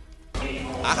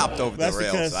 I hopped over That's the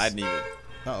rail, because- so I didn't even.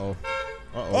 Uh-oh.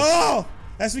 Uh-oh. Oh,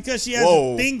 that's because she has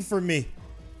Whoa. a thing for me.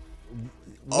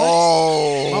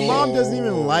 Oh, My mom doesn't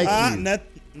even like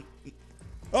you.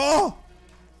 Oh,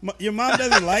 your mom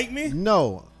doesn't like me?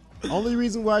 No. Only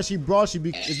reason why she brought you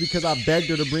is because I begged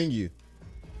her to bring you.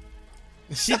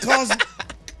 She calls,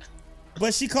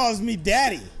 but she calls me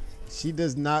daddy. She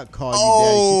does not call you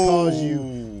daddy. She calls you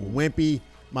Oh. wimpy,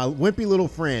 my wimpy little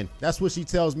friend. That's what she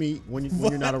tells me when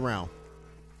you're not around.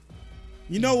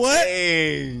 You know what?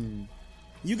 Dang.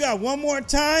 You got one more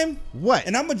time, What?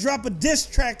 and I'm gonna drop a diss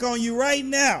track on you right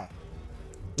now.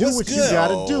 Do What's what you good?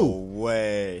 gotta No do.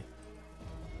 way.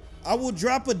 I will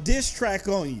drop a diss track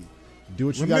on you. Do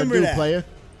what you Remember gotta do,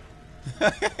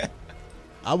 that. player.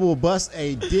 I will bust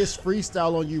a diss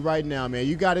freestyle on you right now, man.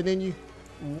 You got it in you?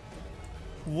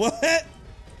 What?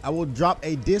 I will drop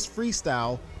a diss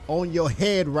freestyle on your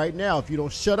head right now if you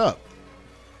don't shut up.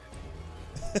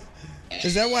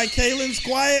 Is that why Kaylin's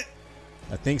quiet?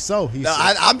 I think so. He's, No,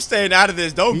 I'm staying out of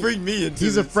this. Don't bring me into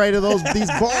he's this. afraid of these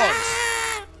bars.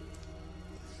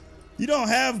 You don't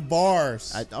have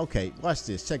bars. Okay, watch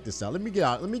this. Check this out. Let me get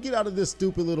out. Let me get out of this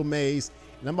stupid little maze,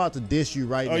 and I'm about to diss you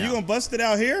right now. Oh, you gonna bust it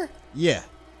out here? Yeah.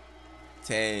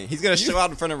 Dang. He's going to show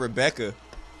out in front of Rebecca.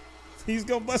 He's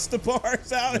gonna bust the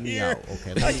bars out Let me here. out.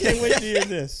 Okay. Let I me, can't wait to hear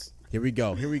this. here we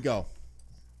go. Here we go.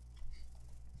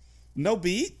 No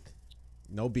beat?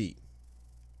 No beat.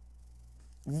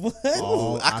 What?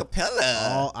 All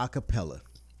acapella. All acapella.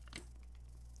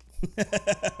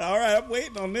 All right, I'm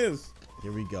waiting on this.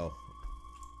 Here we go.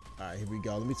 All right, here we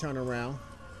go. Let me turn around.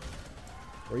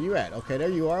 Where you at? Okay, there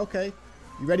you are. Okay.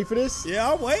 You ready for this?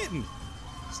 Yeah, I'm waiting.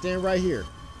 Stand right here.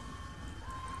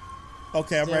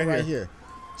 Okay, I'm Stand right right here. here.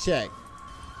 Check.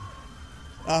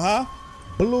 Uh-huh.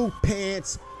 Blue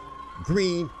pants,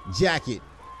 green jacket.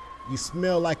 You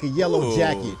smell like a yellow Ooh.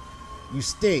 jacket. You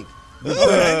stink. Your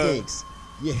breath stinks.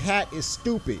 Your hat is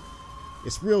stupid.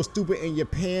 It's real stupid, and your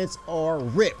pants are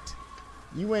ripped.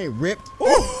 You ain't ripped.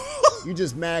 You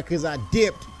just mad because I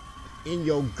dipped in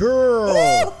your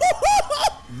girl.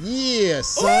 Yeah,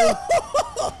 son.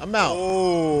 I'm out.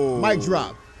 Oh. Mic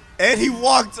drop. And he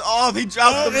walked off. He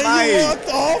dropped Oh, the and you mic. walked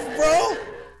off, bro?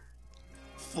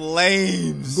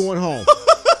 Flames. I'm going home.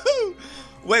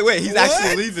 Wait. He's What?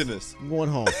 actually leaving us. I'm going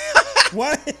home.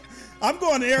 What? I'm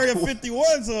going to Area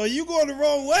 51, so you going the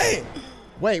wrong way.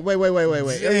 Wait. Area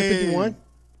Dang. 51?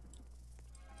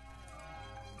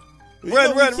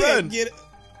 Run. Get it.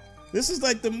 This is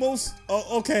like the most.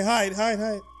 Oh, okay, hide.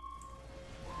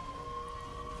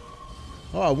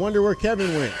 Oh, I wonder where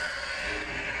Kevin went.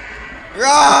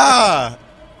 Rah!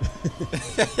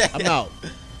 I'm out.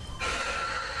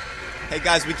 Hey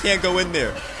guys, we can't go in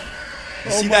there.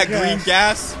 You see my that green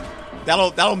gas?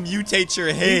 That'll mutate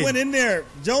your head. He went in there.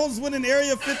 Jones went in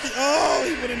Area 50. Oh,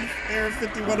 he went in Area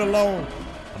 51 alone.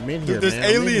 I'm in here, Dude, there's man. I'm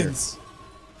in here. aliens.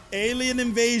 Alien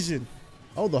invasion.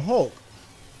 Oh, the Hulk.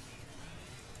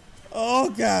 Oh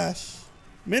gosh.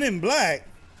 Men in Black.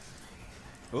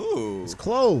 Ooh. It's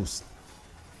closed.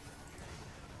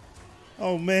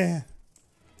 Oh man.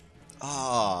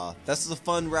 Ah, this is a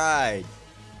fun ride.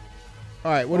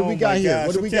 All right, what do Oh we got my here? gosh,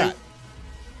 What do we okay. got?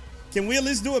 Can we at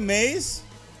least do a maze?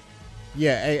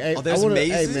 Yeah, hey, Oh, there's I wanna,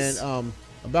 mazes? Hey, man,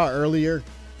 about earlier,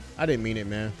 I didn't mean it,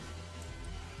 man.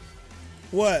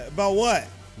 What? About what?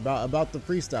 About the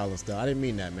freestyle and stuff. I didn't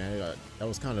mean that, man. That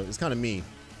was it's kind of mean.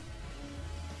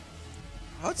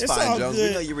 Oh, it's It's fine, all Jones. good.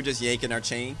 We know you were just yanking our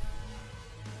chain.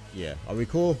 Yeah, are we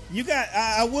cool? You got.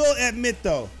 I will admit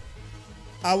though.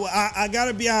 I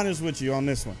gotta be honest with you on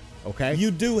this one. Okay. You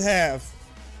do have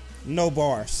no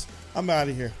bars. I'm out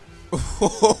of here.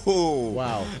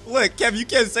 Wow. Look, Kev, you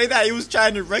can't say that. He was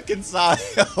trying to reconcile.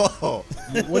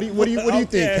 What do you think,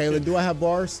 Okay. Kaylin? Do I have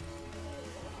bars?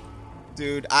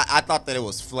 Dude, I thought that it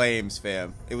was flames,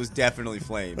 fam. It was definitely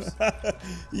flames.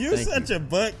 You're Thank such you. a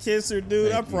butt kisser,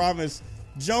 dude. Thank I you. promise.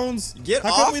 Jones, Get how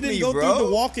come off we didn't me, go bro. through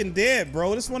The Walking Dead,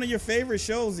 bro? This is one of your favorite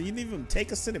shows. You didn't even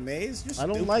take us to the maze. You're I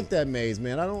don't stupid. like that maze,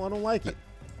 man. I don't like it.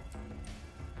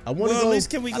 I want to Well, go. at least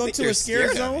can we I go think to you're a scare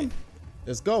scared of zone? it.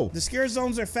 Let's go. The scare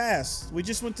zones are fast. We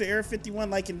just went to Area 51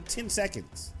 like in 10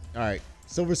 seconds. All right.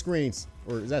 Silver screens,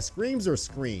 or is that screams or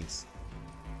screens?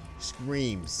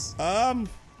 Screams.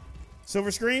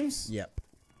 Silver Screams? Yep.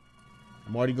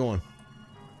 I'm already going.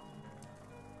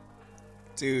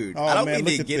 Dude, Oh, I don't man, mean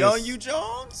look to at get this. on you,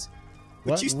 Jones.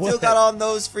 But What? you still What? got on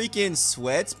those freaking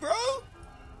sweats, bro?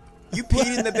 You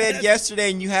peed in the bed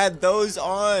yesterday and you had those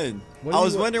on. What do I you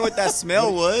was want- wondering what that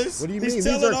smell was. What do you mean? He's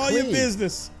These telling are all clean. your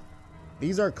business.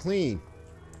 These are clean.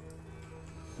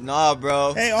 Nah,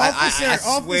 bro. Hey, I officer, swear.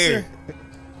 officer.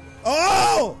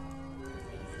 Oh!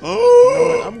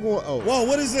 Oh! I'm going. Oh, Whoa,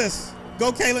 what is this?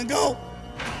 Go, Kaylin, go.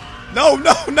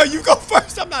 No, you go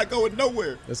first. I'm not going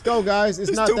nowhere. let's go, guys. It's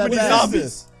There's not too that many bad. What is zombies.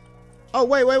 this? Oh,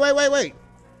 wait.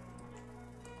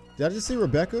 Did I just see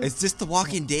Rebecca? Is this The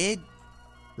Walking Dead?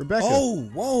 Rebecca. Oh,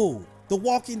 whoa. The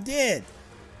Walking Dead.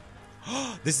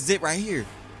 This is it right here.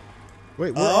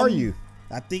 Wait, where are Um, you?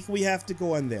 I think we have to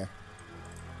go in there.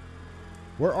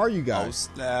 Where are you Oh, guys?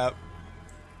 snap.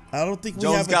 I don't think we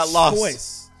Jones have a got lost.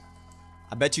 choice.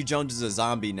 I bet you Jones is a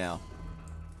zombie now.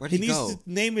 Where'd He he needs go? to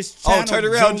name his Oh, channel. turn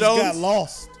around, Jones got Jones.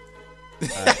 lost. All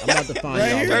right, I'm about to find Right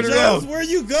y'all. here, Turn Jones. around. Where are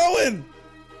you going?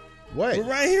 What? We're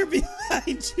right here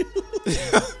behind you.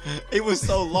 He was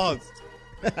so lost.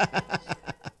 Oh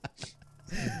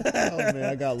man,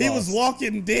 I got lost. He was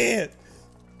Walking Dead.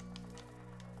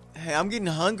 Hey, I'm getting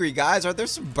hungry, guys. Are there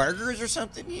some burgers or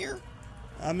something here?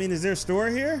 I mean, is there a store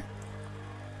here?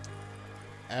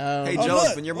 Hey, Oh, Jones,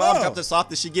 look. when your mom Whoa. dropped us off,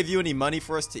 did she give you any money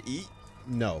for us to eat?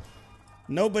 No.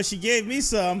 No, but she gave me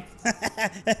some.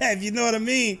 If you know what I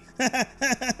mean.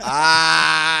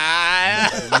 Ah!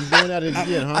 You're doing that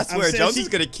again, huh? I swear, saying Jones she- is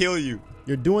gonna kill you.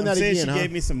 You're doing I'm that saying again, she huh?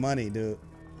 gave me some money, dude.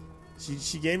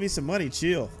 She gave me some money.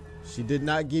 Chill. She did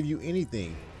not give you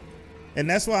anything. And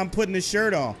that's why I'm putting this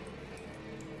shirt on.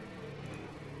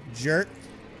 Jerk.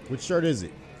 Which shirt is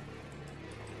it?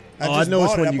 I I just know which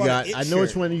bought it. one you bought got. an It I know which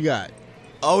shirt. one you got.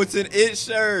 Oh, it's an It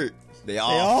shirt. They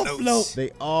all float.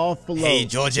 They all float. Hey,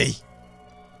 Georgie.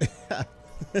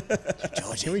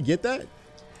 Can we get that?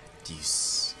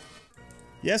 Deuce.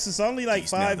 Yes, it's only like you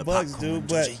smell the $5, popcorn, dude.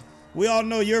 But Georgie? we all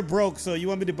know you're broke, so you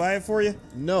want me to buy it for you?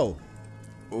 No.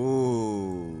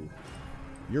 Ooh.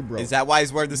 You're broke. Is that why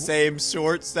he's wearing the same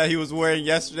shorts that he was wearing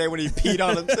yesterday when he peed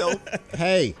on himself?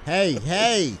 Hey.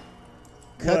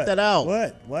 Cut What? that out.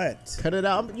 What? Cut it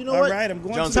out. You know All what? right, I'm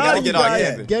going Jones, to we Tired gotta of get you on guys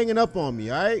Kevin. ganging up on me,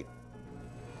 all right?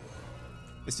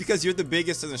 It's because you're the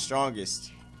biggest and the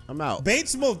strongest. I'm out.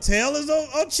 Bates Motel is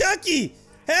on Chucky.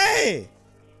 Hey,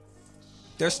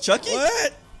 There's Chucky?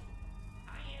 what?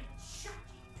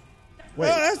 Wait.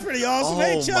 Oh, that's pretty awesome.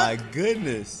 Hey, Oh Chuck. my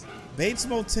goodness. Bates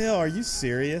Motel, are you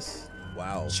serious?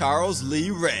 Wow. Charles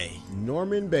Lee Ray.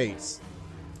 Norman Bates.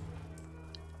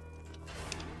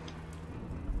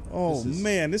 Oh, This is-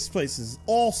 man, this place is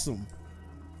awesome.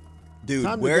 Dude,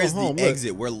 Time to where go is home. the Look.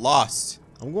 exit? We're lost.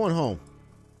 I'm going home.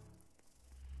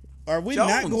 Are we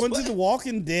not Jones, going what? to The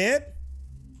Walking Dead?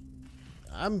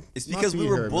 It's not because to we be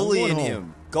were heard, man. I'm bullying going him.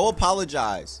 home. Go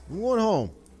apologize. I'm going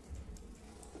home.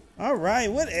 All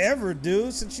right, whatever,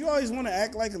 dude. Since you always want to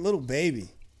act like a little baby.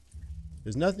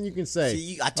 There's nothing you can say.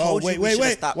 See, I told wait, you.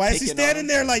 wait. Stop Why is he standing on.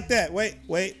 there like that?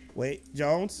 Wait,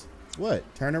 Jones. What?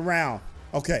 Turn around.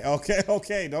 Okay.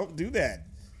 Don't do that.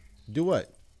 Do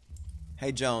what?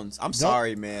 Hey, Jones. I'm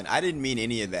sorry, man. I didn't mean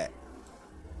any of that.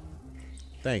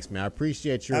 Thanks, man. I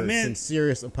appreciate your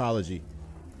sincerest apology.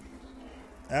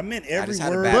 I meant every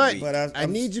had a word, bad beat. but I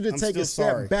need you to take a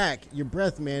step sorry. back. Your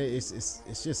breath, man, it's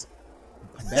just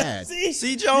bad.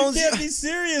 See, Jones? You can't be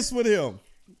serious with him.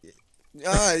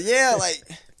 Yeah, like,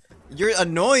 you're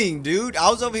annoying, dude. I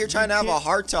was over here trying to have a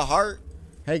heart-to-heart.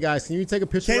 Hey, guys, can you take a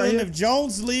picture Caitlin, right here? if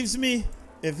Jones leaves me,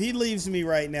 if he leaves me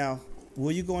right now,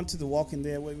 will you go into The Walking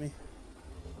Dead with me?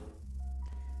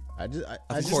 I just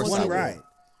Of course want I to will. Right.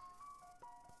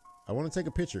 I want to take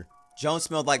a picture. Jones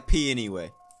smelled like pee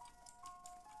anyway.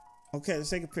 Okay, let's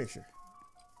take a picture.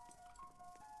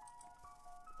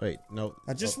 Wait, no.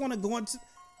 I just want to go into.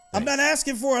 I'm not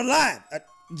asking for a lot. I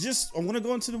want to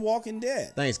go into The Walking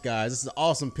Dead. Thanks, guys. This is an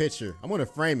awesome picture. I'm gonna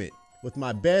frame it with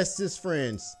my bestest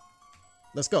friends.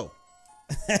 Let's go.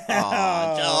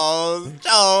 Aw,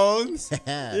 Jones.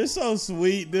 You're so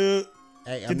sweet, dude.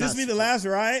 Hey, Can this be the last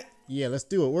ride? Yeah, let's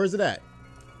do it. Where's it at?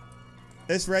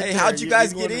 It's right Hey, there. how'd you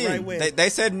guys You're get going the in? right way. They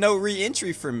said no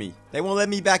re-entry for me. They won't let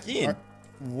me back in.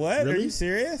 What? Are Really? you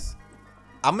serious?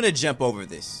 I'm gonna jump over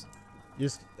this.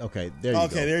 Just okay. There you go.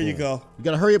 Okay, there you Cool. go. You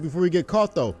gotta hurry up before we get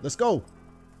caught, though. Let's go.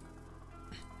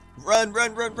 Run.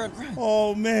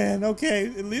 Oh man. Okay,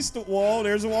 at least the wall.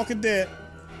 There's a Walking Dead.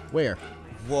 Where?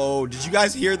 Whoa, did you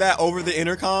guys hear that over the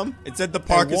intercom? It said the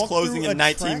park is walk closing through in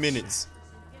 19 attraction? minutes.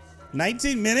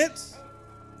 19 minutes?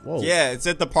 Whoa. Yeah, it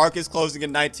said the park is closing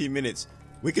in 19 minutes.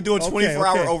 We could do a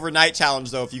 24-hour overnight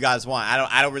challenge though if you guys want.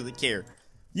 I don't really care.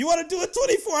 You want to do a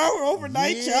 24-hour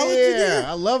overnight Yeah, challenge? You do?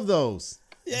 I love those.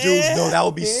 Yeah. Dude, no, that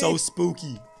would be so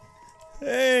spooky.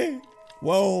 Hey.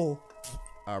 Whoa.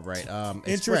 All right. Entrance.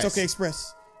 Express. Okay,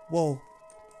 Express. Whoa.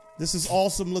 This is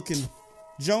awesome looking.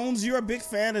 Jones, you're a big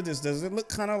fan of this. Does it look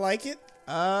kind of like it?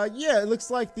 Yeah, it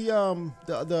looks like the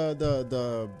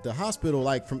hospital,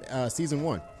 like from season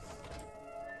 1.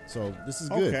 So this is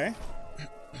good. Okay.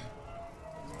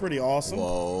 It's pretty awesome.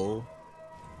 Whoa.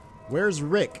 Where's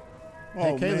Rick?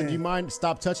 Oh, Hey, Kaylin, man. do you mind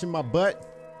stop touching my butt?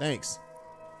 Thanks.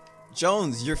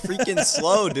 Jones, you're freaking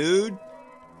slow, dude.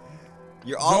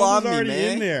 You're all Jones on is me, already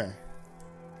man. in there.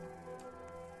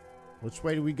 Which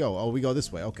way do we go? Oh, we go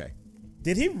this way. Okay.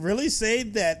 Did he really say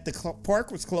that the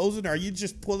park was closing, or are you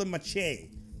just pulling my chain?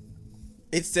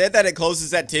 It said that it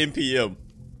closes at 10 p.m.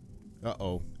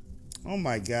 Uh-oh. Oh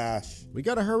my gosh. We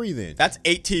gotta hurry then. That's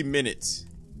 18 minutes.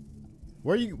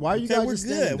 Why are you Okay, guys we're just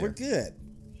standing good. there? We're good.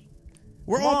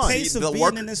 We're Come on on. pace See, of the being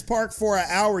work- in this park for an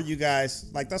hour, you guys.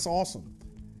 Like, that's awesome.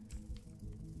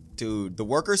 Dude, the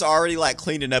workers are already like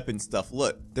cleaning up and stuff.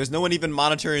 Look, there's no one even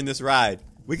monitoring this ride.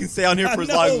 We can stay on here for as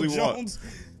long as we Jones.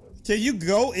 Can you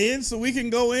go in so we can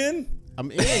go in?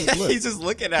 I'm in. want. Look, He's just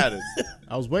looking at us.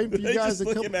 I was waiting for you They guys just to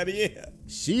come. looking at it. Yeah.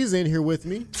 She's in here with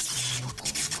me.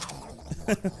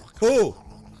 Who?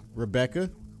 Rebecca.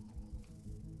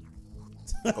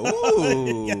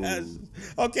 Ooh. Yes.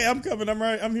 Okay, I'm coming. I'm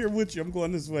right. I'm here with you. I'm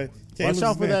going this way. Watch Caitlin's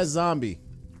out for that next. zombie.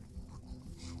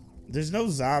 There's no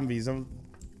zombies.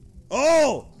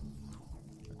 Oh!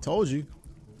 I told you.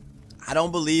 I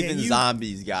don't believe Can in you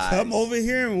zombies, guys. Come over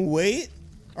here and wait?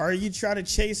 Or are you trying to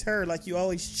chase her like you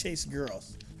always chase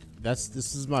girls? This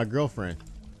is my girlfriend.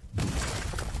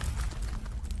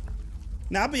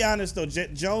 Now, I'll be honest, though.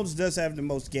 Jones does have the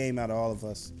most game out of all of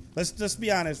us. Let's just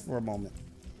be honest for a moment.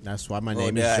 That's why my Oh,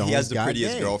 name is yeah, Jones. he has the God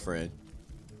prettiest Dang. girlfriend.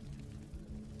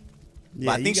 Yeah,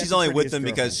 But I you think got she's the only with prettiest him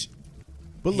because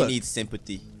But he look, needs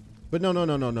sympathy. but no.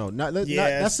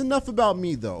 Yes. That's enough about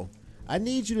me, though. I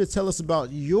need you to tell us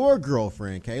about your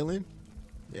girlfriend, Kaylin.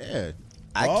 Yeah.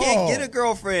 I can't get a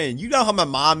girlfriend. You know how my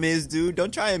mom is, dude.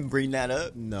 Don't try and bring that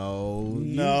up. No.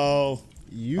 No.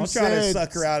 You I'm said trying to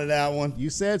suck her out of that one. You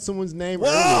said someone's name Whoa!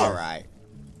 earlier. All right.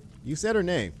 You said her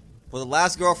name. Well, the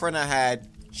last girlfriend I had,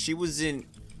 she was in.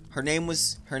 Her name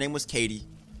was Katie.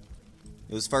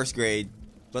 It was first grade.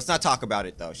 Let's not talk about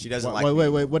it though. She doesn't like.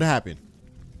 Wait. What happened?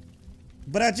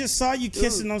 But I just saw you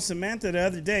kissing on Samantha the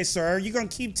other day, so are you going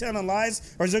to keep telling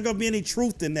lies, or is there going to be any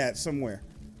truth in that somewhere?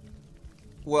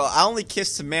 Well, I only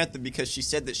kissed Samantha because she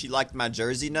said that she liked my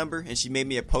jersey number and she made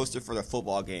me a poster for the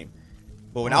football game.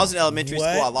 But when I was in elementary What?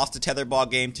 school, I lost a tetherball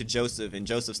game to Joseph, and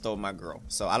Joseph stole my girl.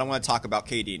 So I don't want to talk about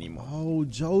Katie anymore. Oh,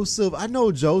 Joseph. I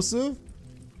know Joseph.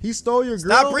 He stole your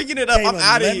girl. Stop bringing it up. I'm Caleb,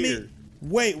 out of let here. me-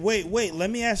 Wait. Let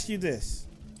me ask you this.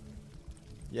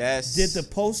 Yes. Did the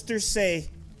poster say,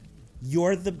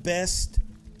 "You're the best,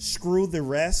 screw the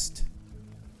rest"?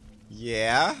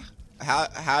 Yeah.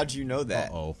 How'd you know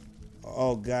that? Uh-oh.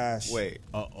 Oh gosh. Wait.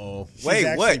 Uh-oh.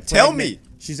 Wait, what? Tell me.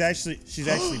 She's actually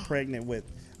pregnant with.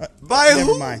 By never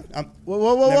who? mind.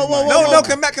 Whoa. No,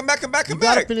 come back. You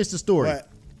gotta finish the story.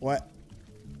 What?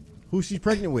 Who she's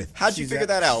pregnant with? How'd you figure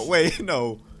that out? Wait,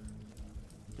 no.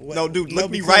 What? No, dude,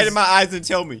 look me because- right in my eyes and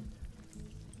tell me.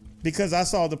 Because I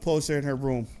saw the poster in her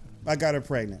room. I got her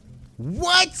pregnant.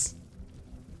 What?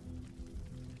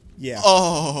 Yeah.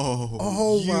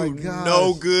 Oh my you gosh.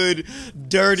 no good,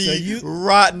 dirty, So you-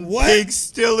 rotten, What? pig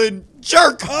stealing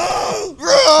jerk. Oh!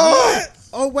 What?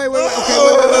 Oh, wait. Okay,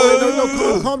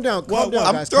 wait. No. Calm down, What? guys.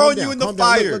 I'm Calm throwing down, you in the calm down.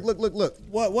 fire. Look.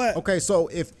 What? Okay, so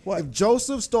if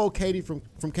Joseph stole Katie from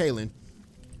Kaylin,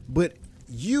 but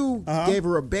you gave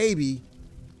her a baby,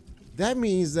 that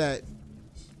means that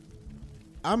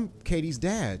I'm Katie's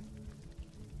dad.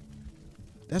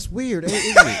 That's weird, isn't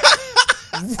it?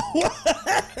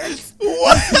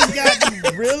 What? You got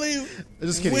me really?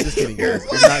 Just kidding, guys.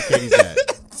 I'm not Katie's dad.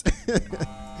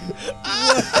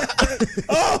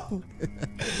 Oh!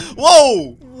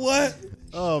 Whoa! What?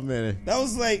 Oh man, That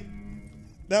was like.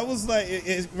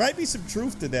 It might be some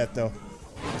truth to that though.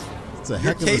 it's a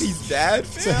heck of Katie's dad,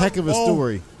 It's a heck of a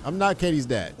story. I'm not Katie's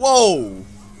dad. Whoa!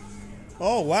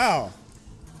 Oh wow.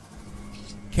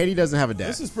 Katie doesn't have a dad.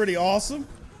 This is pretty awesome.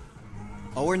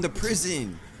 Oh, we're in the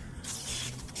prison.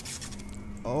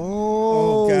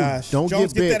 Oh gosh. Don't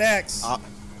Jones, get bit. that axe.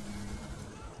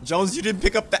 Jones, you didn't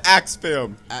pick up the axe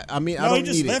film. I mean, I No, don't he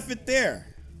just need left it there.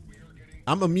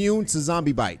 I'm immune to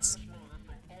zombie bites.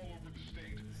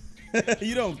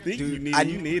 You don't think Dude, you need it.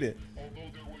 You need it.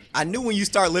 I knew when you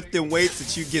start lifting weights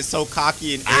that you get so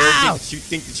cocky and arrogant that you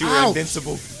think that you were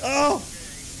invincible. Oh.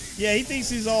 Yeah, he thinks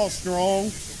he's all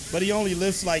strong, but he only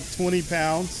lifts like 20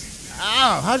 pounds.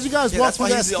 Ow! How'd you guys Yeah, walk that's through why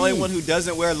that he's the only speed? one who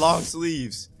doesn't wear long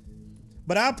sleeves.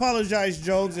 But I apologize,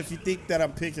 Jones, if you think that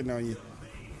I'm picking on you.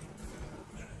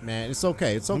 Man, it's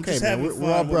okay. It's I'm okay, just man. having We're fun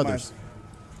all with brothers.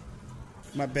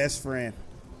 My best friend.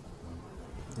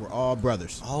 We're all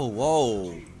brothers. Oh,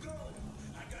 whoa.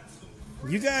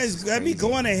 You guys got me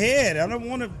going ahead. I don't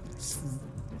want to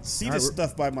see All right, this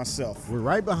stuff by myself. We're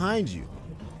right behind you.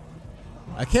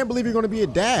 I can't believe you're going to be a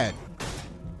dad.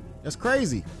 That's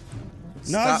crazy.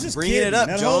 No, I was just bringing kidding. it up,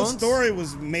 that whole Jones. story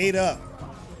was made up.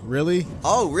 Really?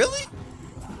 Oh, really?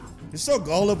 You're so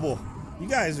gullible. You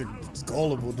guys are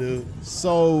gullible, dude.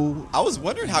 So, I was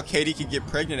wondering how Katie could get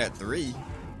pregnant at 3.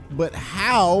 but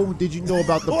how did you know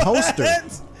about the poster?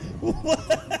 What?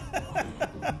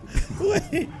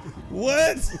 Wait,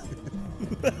 what?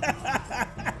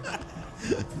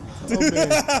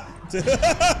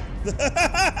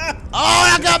 Oh,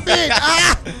 I got bit!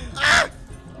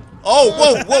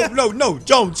 Oh, whoa, no,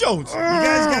 Jones. You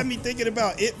guys got me thinking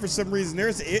about it for some reason.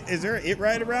 Is there an it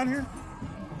right around here?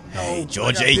 Hey, I got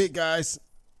Georgie. bit, guys.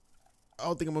 I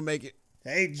don't think I'm going to make it.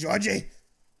 Hey, Georgie. I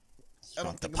don't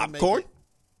Want the think I'm gonna make popcorn? it.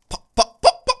 Pop.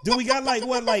 Do we got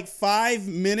like 5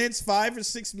 minutes, 5 or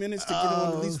 6 minutes to get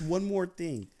on at least one more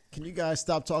thing? Can you guys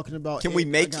stop talking about Can it? we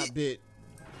make I got it? bit.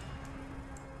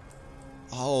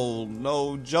 Oh,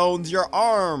 no, Jones, your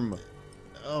arm.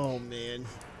 Oh, man.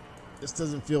 This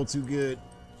doesn't feel too good.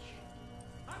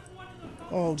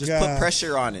 Oh, Just God. put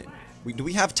pressure on it. Do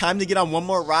we have time to get on one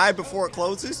more ride before it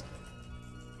closes?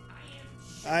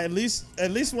 At least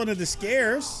one of the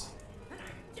scares.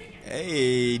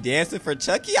 Hey, dancing for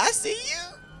Chucky, I see you.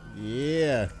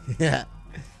 Yeah. Yeah.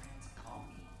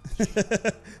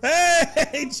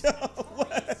 Hey, Joe.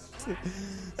 What?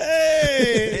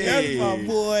 Hey, that's my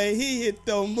boy. He hit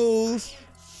those moves.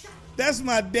 That's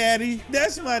my daddy.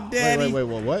 That's my daddy. Wait,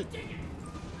 what?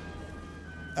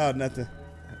 Oh, nothing.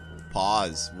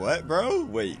 Pause. What, bro?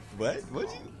 Wait, what?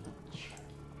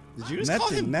 Did you just call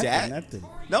him dad? Nothing.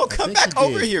 No, come think back you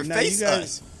over did. here. No, Face you guys,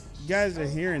 us. You guys are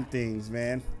hearing things,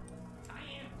 man.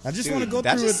 I just Dude, want to go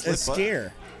that through just a slip up.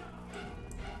 scare.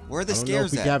 Where are the I don't know if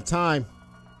scares we at? have time.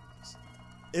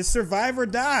 It's survive or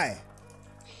die.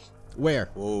 Where?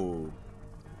 Whoa.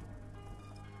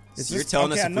 It's So you're just-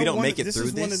 telling okay, us I if know we don't one- make it this through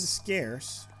is one of the this,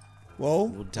 scares. Whoa.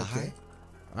 we'll die? Okay.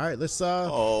 All right, let's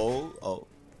Oh.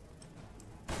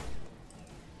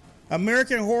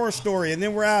 American Horror Story, and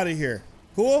then we're out of here.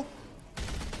 Cool?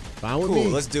 fine with Cool, me.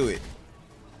 let's do it.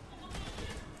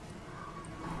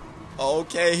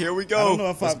 Okay, here we go. I don't know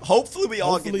if hopefully we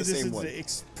all get Hopefully the this same is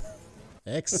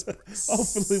one.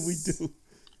 Hopefully we do.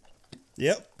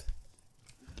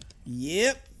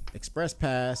 Yep. Express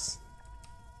pass.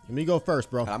 Let me go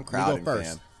first, bro. I'm Let me crowding, go first.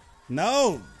 fam.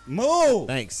 No. Move.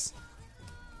 Thanks.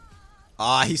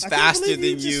 Ah, he's I can't faster believe than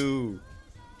you just- you.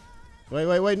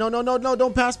 Wait. No.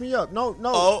 Don't pass me up. No.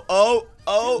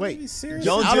 Oh. Wait. Are you serious?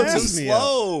 Jones, Out you're of too Pass me up.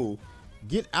 slow.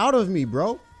 Get out of me,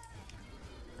 bro.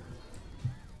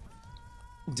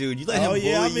 Dude, you let him bully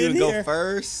you and go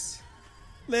first?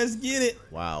 Let's get it.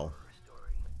 Wow.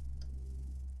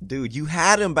 Dude, you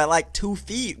had him by like 2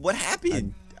 feet. What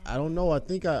happened? I don't know. I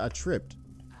think I tripped.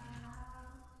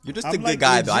 You're just a good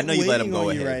guy, though. I know you let him go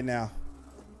ahead. Right now.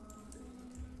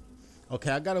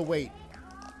 Okay, I gotta wait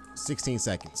 16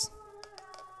 seconds.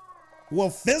 Well,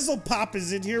 Fizzle Pop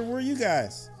is in here. Where are you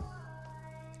guys?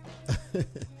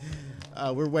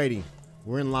 We're waiting.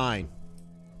 We're in line.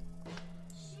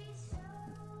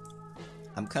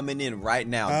 I'm coming in right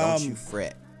now. Don't you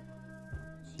fret.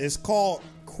 It's called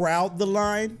Crowd the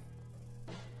Line.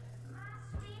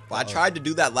 Well, I tried to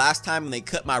do that last time and they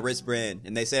cut my wristband.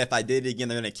 And they said if I did it again,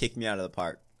 they're going to kick me out of the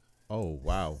park. Oh,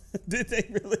 wow. Did they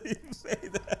really say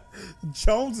that?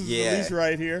 Jones is at least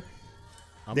right here.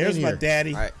 There's my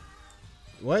daddy. All right.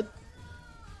 What?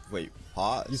 Wait,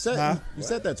 pause. You said you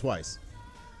said that twice.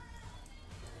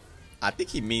 I think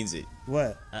he means it.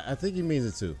 What? I think he means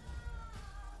it too.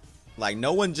 Like,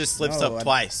 no one just slips up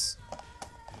twice.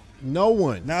 No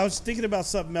one. No, I was thinking about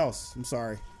something else. I'm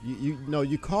sorry.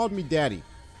 You called me daddy.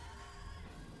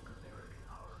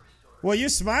 Well, you're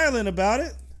smiling about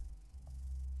it.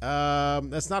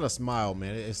 That's not a smile,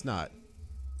 man. It's not.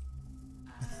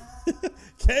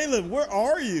 Caleb, where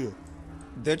are you?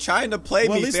 They're trying to play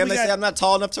me, fam. They say I'm not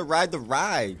tall enough to ride the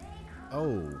ride.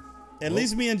 Oh. At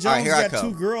least me and Jones got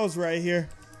 2 girls right here.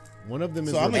 One of them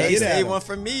is I'm gonna get at one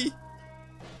for me.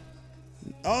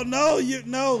 Oh no, you're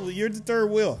the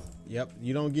third wheel. Yep,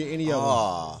 you don't get any of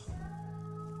them.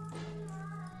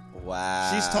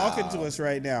 Wow. She's talking to us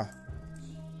right now.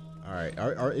 All right,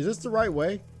 is this the right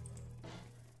way?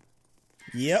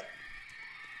 Yep.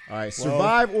 All right,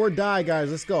 survive or die,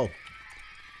 guys. Let's go.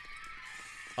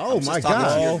 Oh my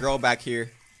God! To your girl back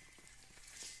here.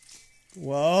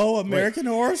 Whoa, American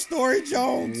Horror Story,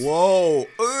 Jones. Whoa,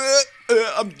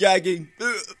 I'm gagging.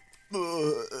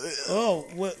 Oh,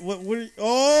 what are you,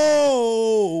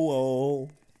 oh,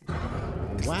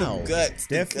 wow. The guts,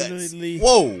 definitely.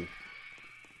 Whoa.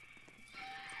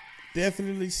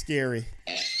 Definitely scary.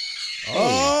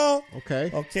 Oh.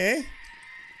 Okay. Okay.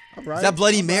 All right. Is that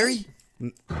Bloody Mary?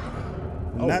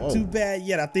 Not too bad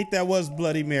yet. I think that was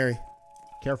Bloody Mary.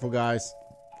 Careful, guys.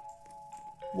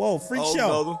 Whoa, freak show.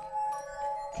 No.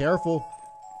 Careful.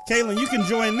 Kaylin, you can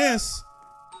join this.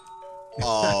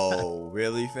 Oh,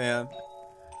 really, fam?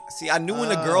 See, I knew when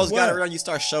the girls got around, you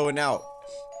start showing out.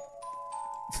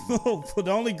 The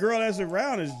only girl that's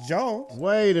around is Jones.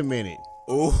 Wait a minute.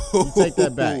 Ooh. You take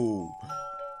that back.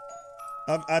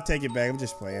 I'll take it back. I'm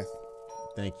just playing.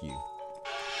 Thank you.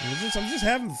 I'm just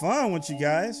having fun with you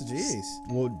guys. Jeez.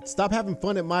 Well, stop having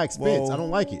fun at my expense. I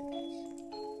don't like it.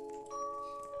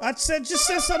 I just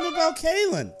said something about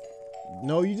Kaylin.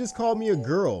 No, you just called me a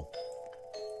girl.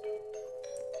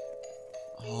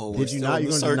 Oh, did you not?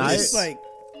 You're gonna deny it? This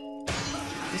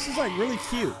is like really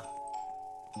cute.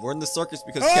 We're in the circus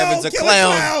because Kevin's a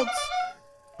clown. Clowns.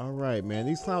 All right, man.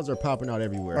 These clowns are popping out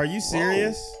everywhere. Are you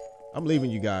serious? Whoa. I'm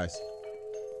leaving you guys.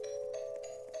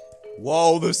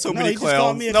 Whoa, there's so many clowns. Just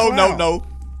called me a clown. No.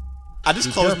 I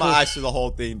just closed my eyes to the whole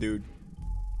thing, dude.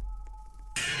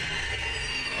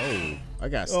 Oh, I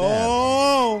got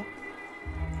stabbed.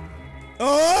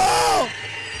 Oh!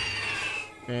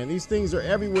 Man, these things are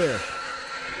everywhere.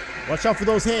 Watch out for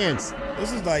those hands.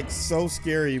 This is like so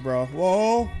scary, bro.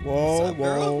 Whoa. What's up,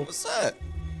 girl? What's up?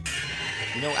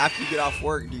 You know, after you get off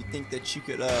work, do you think that you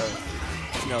could,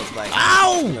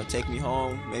 ow! Take me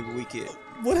home? Maybe we could.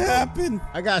 What happened?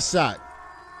 I got shot.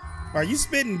 Are you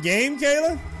spitting game,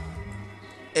 Kayla?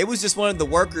 It was just one of the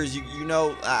workers. You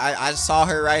know, I saw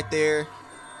her right there,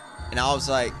 and I was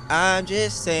like, I'm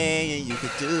just saying you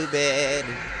could do better.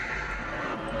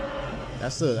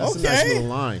 That's a nice little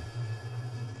line.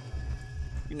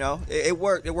 You know, it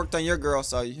worked. It worked on your girl,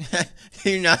 so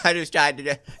you know, I just tried to,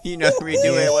 redo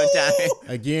it one time.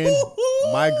 Again,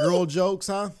 my girl jokes,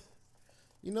 huh?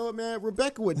 You know what, man?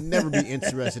 Rebecca would never be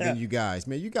interested in you guys,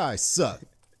 man. You guys suck.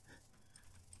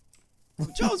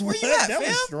 Jones, where you at, that fam?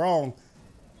 was strong.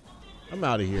 I'm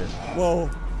out of here.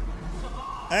 Well,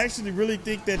 I actually really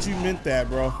think that you meant that,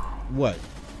 bro. What?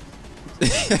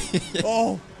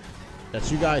 Oh. That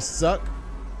you guys suck?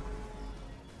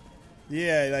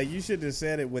 Yeah, like you should have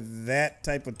said it with that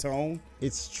type of tone.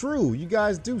 It's true. You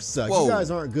guys do suck. Whoa. You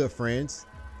guys aren't good friends.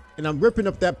 And I'm ripping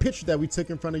up that picture that we took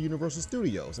in front of Universal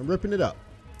Studios. I'm ripping it up.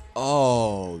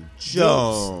 Oh,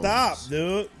 Jones. Dude, stop,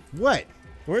 dude. What?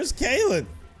 Where's Kaylin?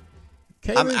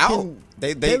 I'm out.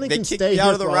 They kicked me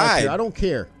out of the ride. I don't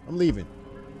care. I'm leaving.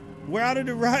 We're out of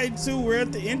the ride, too. We're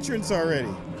at the entrance already.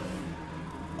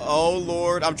 Oh,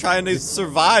 Lord. I'm trying to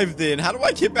survive then. How do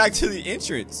I get back to the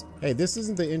entrance? Hey, this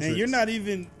isn't the entrance. And you're not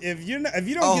even if you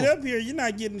don't get up here, you're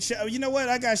not getting shot. You know what?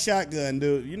 I got shotgun,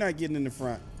 dude. You're not getting in the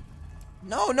front.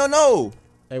 No.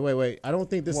 Hey, wait. I don't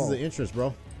think this is the entrance,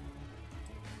 bro.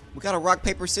 We got to rock,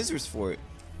 paper, scissors for it.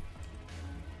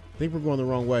 I think we're going the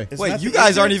wrong way. Wait, you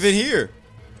guys aren't even here.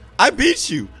 I beat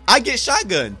you. I get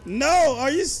shotgun. No, are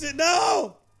you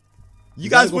no? You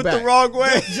guys went the wrong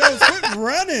way. Joe, quit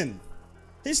running.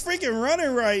 He's freaking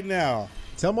running right now.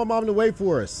 Tell my mom to wait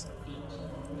for us.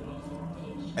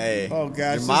 Hey, oh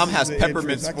gosh, your mom has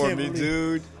peppermints for me,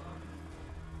 dude.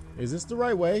 Is this the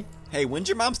right way? Hey, when'd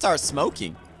your mom start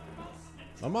smoking?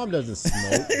 My mom doesn't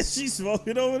smoke. She's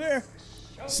smoking over there.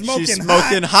 She's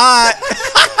smoking hot.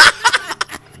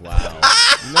 Wow.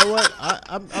 You know what?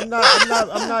 I'm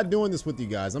not doing this with you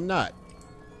guys. I'm not.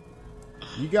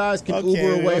 You guys can Uber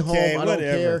your way home. I don't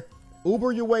care.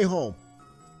 Uber your way home.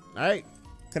 All right.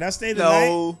 Can I stay the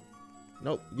night?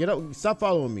 No. Get up. Stop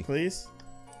following me, please.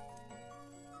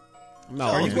 No.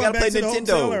 Are you going back to the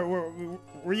hotel, or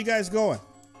where you guys going?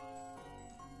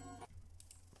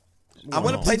 I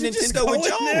want to play Nintendo with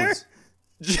Jones.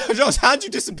 Jones, how'd you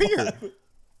disappear?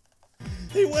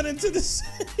 He went into the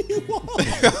city wall.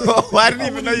 I didn't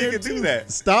even know you could do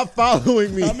that. Stop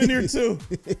following me. I'm in here too.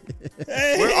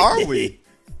 Hey. Where are we?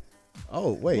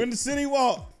 Oh, wait. We're in the city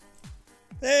wall.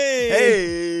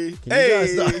 Hey.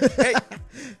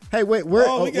 Hey, wait. Where?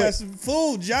 Oh, we got some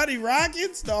food. Johnny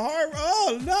Rockets, the Harbor.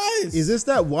 Oh, nice. Is this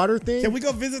that water thing? Can we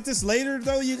go visit this later,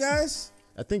 though, you guys?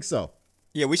 I think so.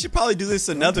 Yeah, we should probably do this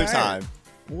another time.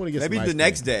 Maybe the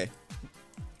next day.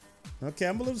 Okay,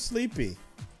 I'm a little sleepy.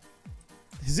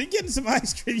 Is he getting some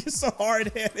ice cream? You're so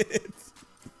hard-headed.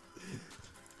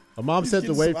 My mom said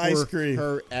to wait for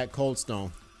her at Cold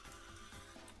Stone.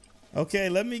 Okay,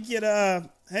 let me get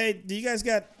hey, do you guys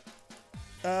got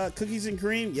cookies and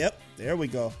cream? Yep, there we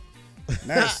go.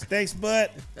 Nice. Thanks,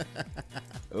 bud.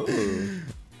 Ooh.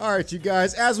 All right, you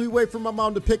guys, as we wait for my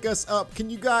mom to pick us up, can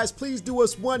you guys please do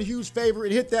us one huge favor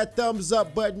and hit that thumbs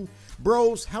up button?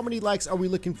 Bros, how many likes are we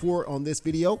looking for on this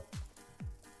video?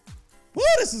 Woo,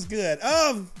 this is good.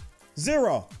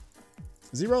 0.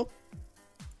 0?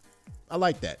 I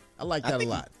like that. I like that a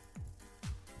lot.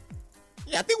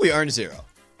 Yeah, I think we earned 0.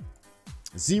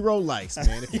 0 likes,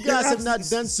 man. If you guys have not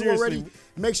done so already,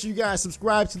 make sure you guys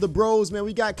subscribe to the bros, man.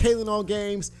 We got Kaylin on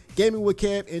Games, Gaming with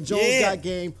Kev, and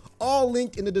JonesGotGame, all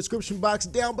linked in the description box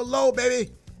down below,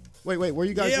 baby. Wait, where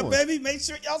you guys going? Yeah, baby, make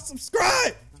sure y'all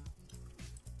subscribe.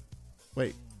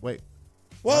 Wait.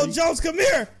 Whoa, Jones, come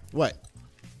here. What?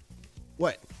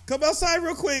 Come outside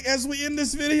real quick as we end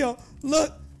this video.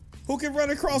 Look, who can run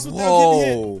across without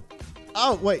getting hit?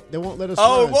 Oh, wait, they won't let us run.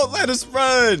 Oh, won't let us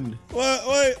run.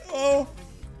 Wait, oh.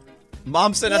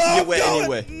 Mom said not to get wet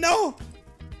anyway. No.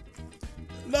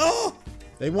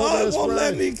 They won't let us run.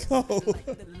 Let me go.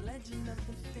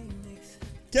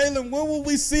 Kaylin, when will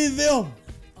we see them?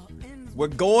 We're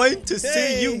going to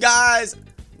see you guys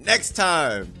next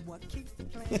time.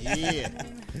 Yeah.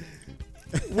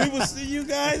 We will see you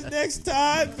guys next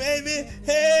time, baby.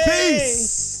 Hey.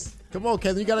 Peace. Come on,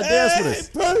 Kaylin, you gotta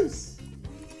dance with Peace.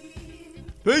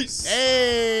 Peace.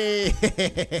 Hey.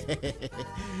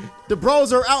 The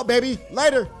bros are out, baby.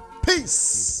 Later.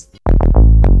 Peace.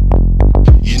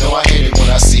 You know I hate it when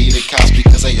I see the cops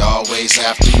because they always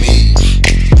after me.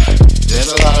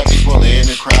 There's a lot of people in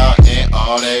the crowd and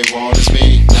all they want is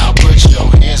me. Now put your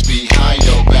hands behind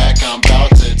your back. I'm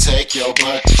about to take your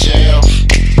butt to jail.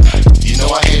 You know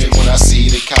I hate it when I see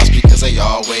the cops because they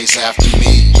always after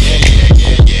me.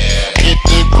 Yeah. Hit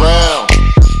the ground.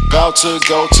 About to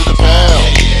go to the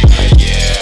pound. Yeah.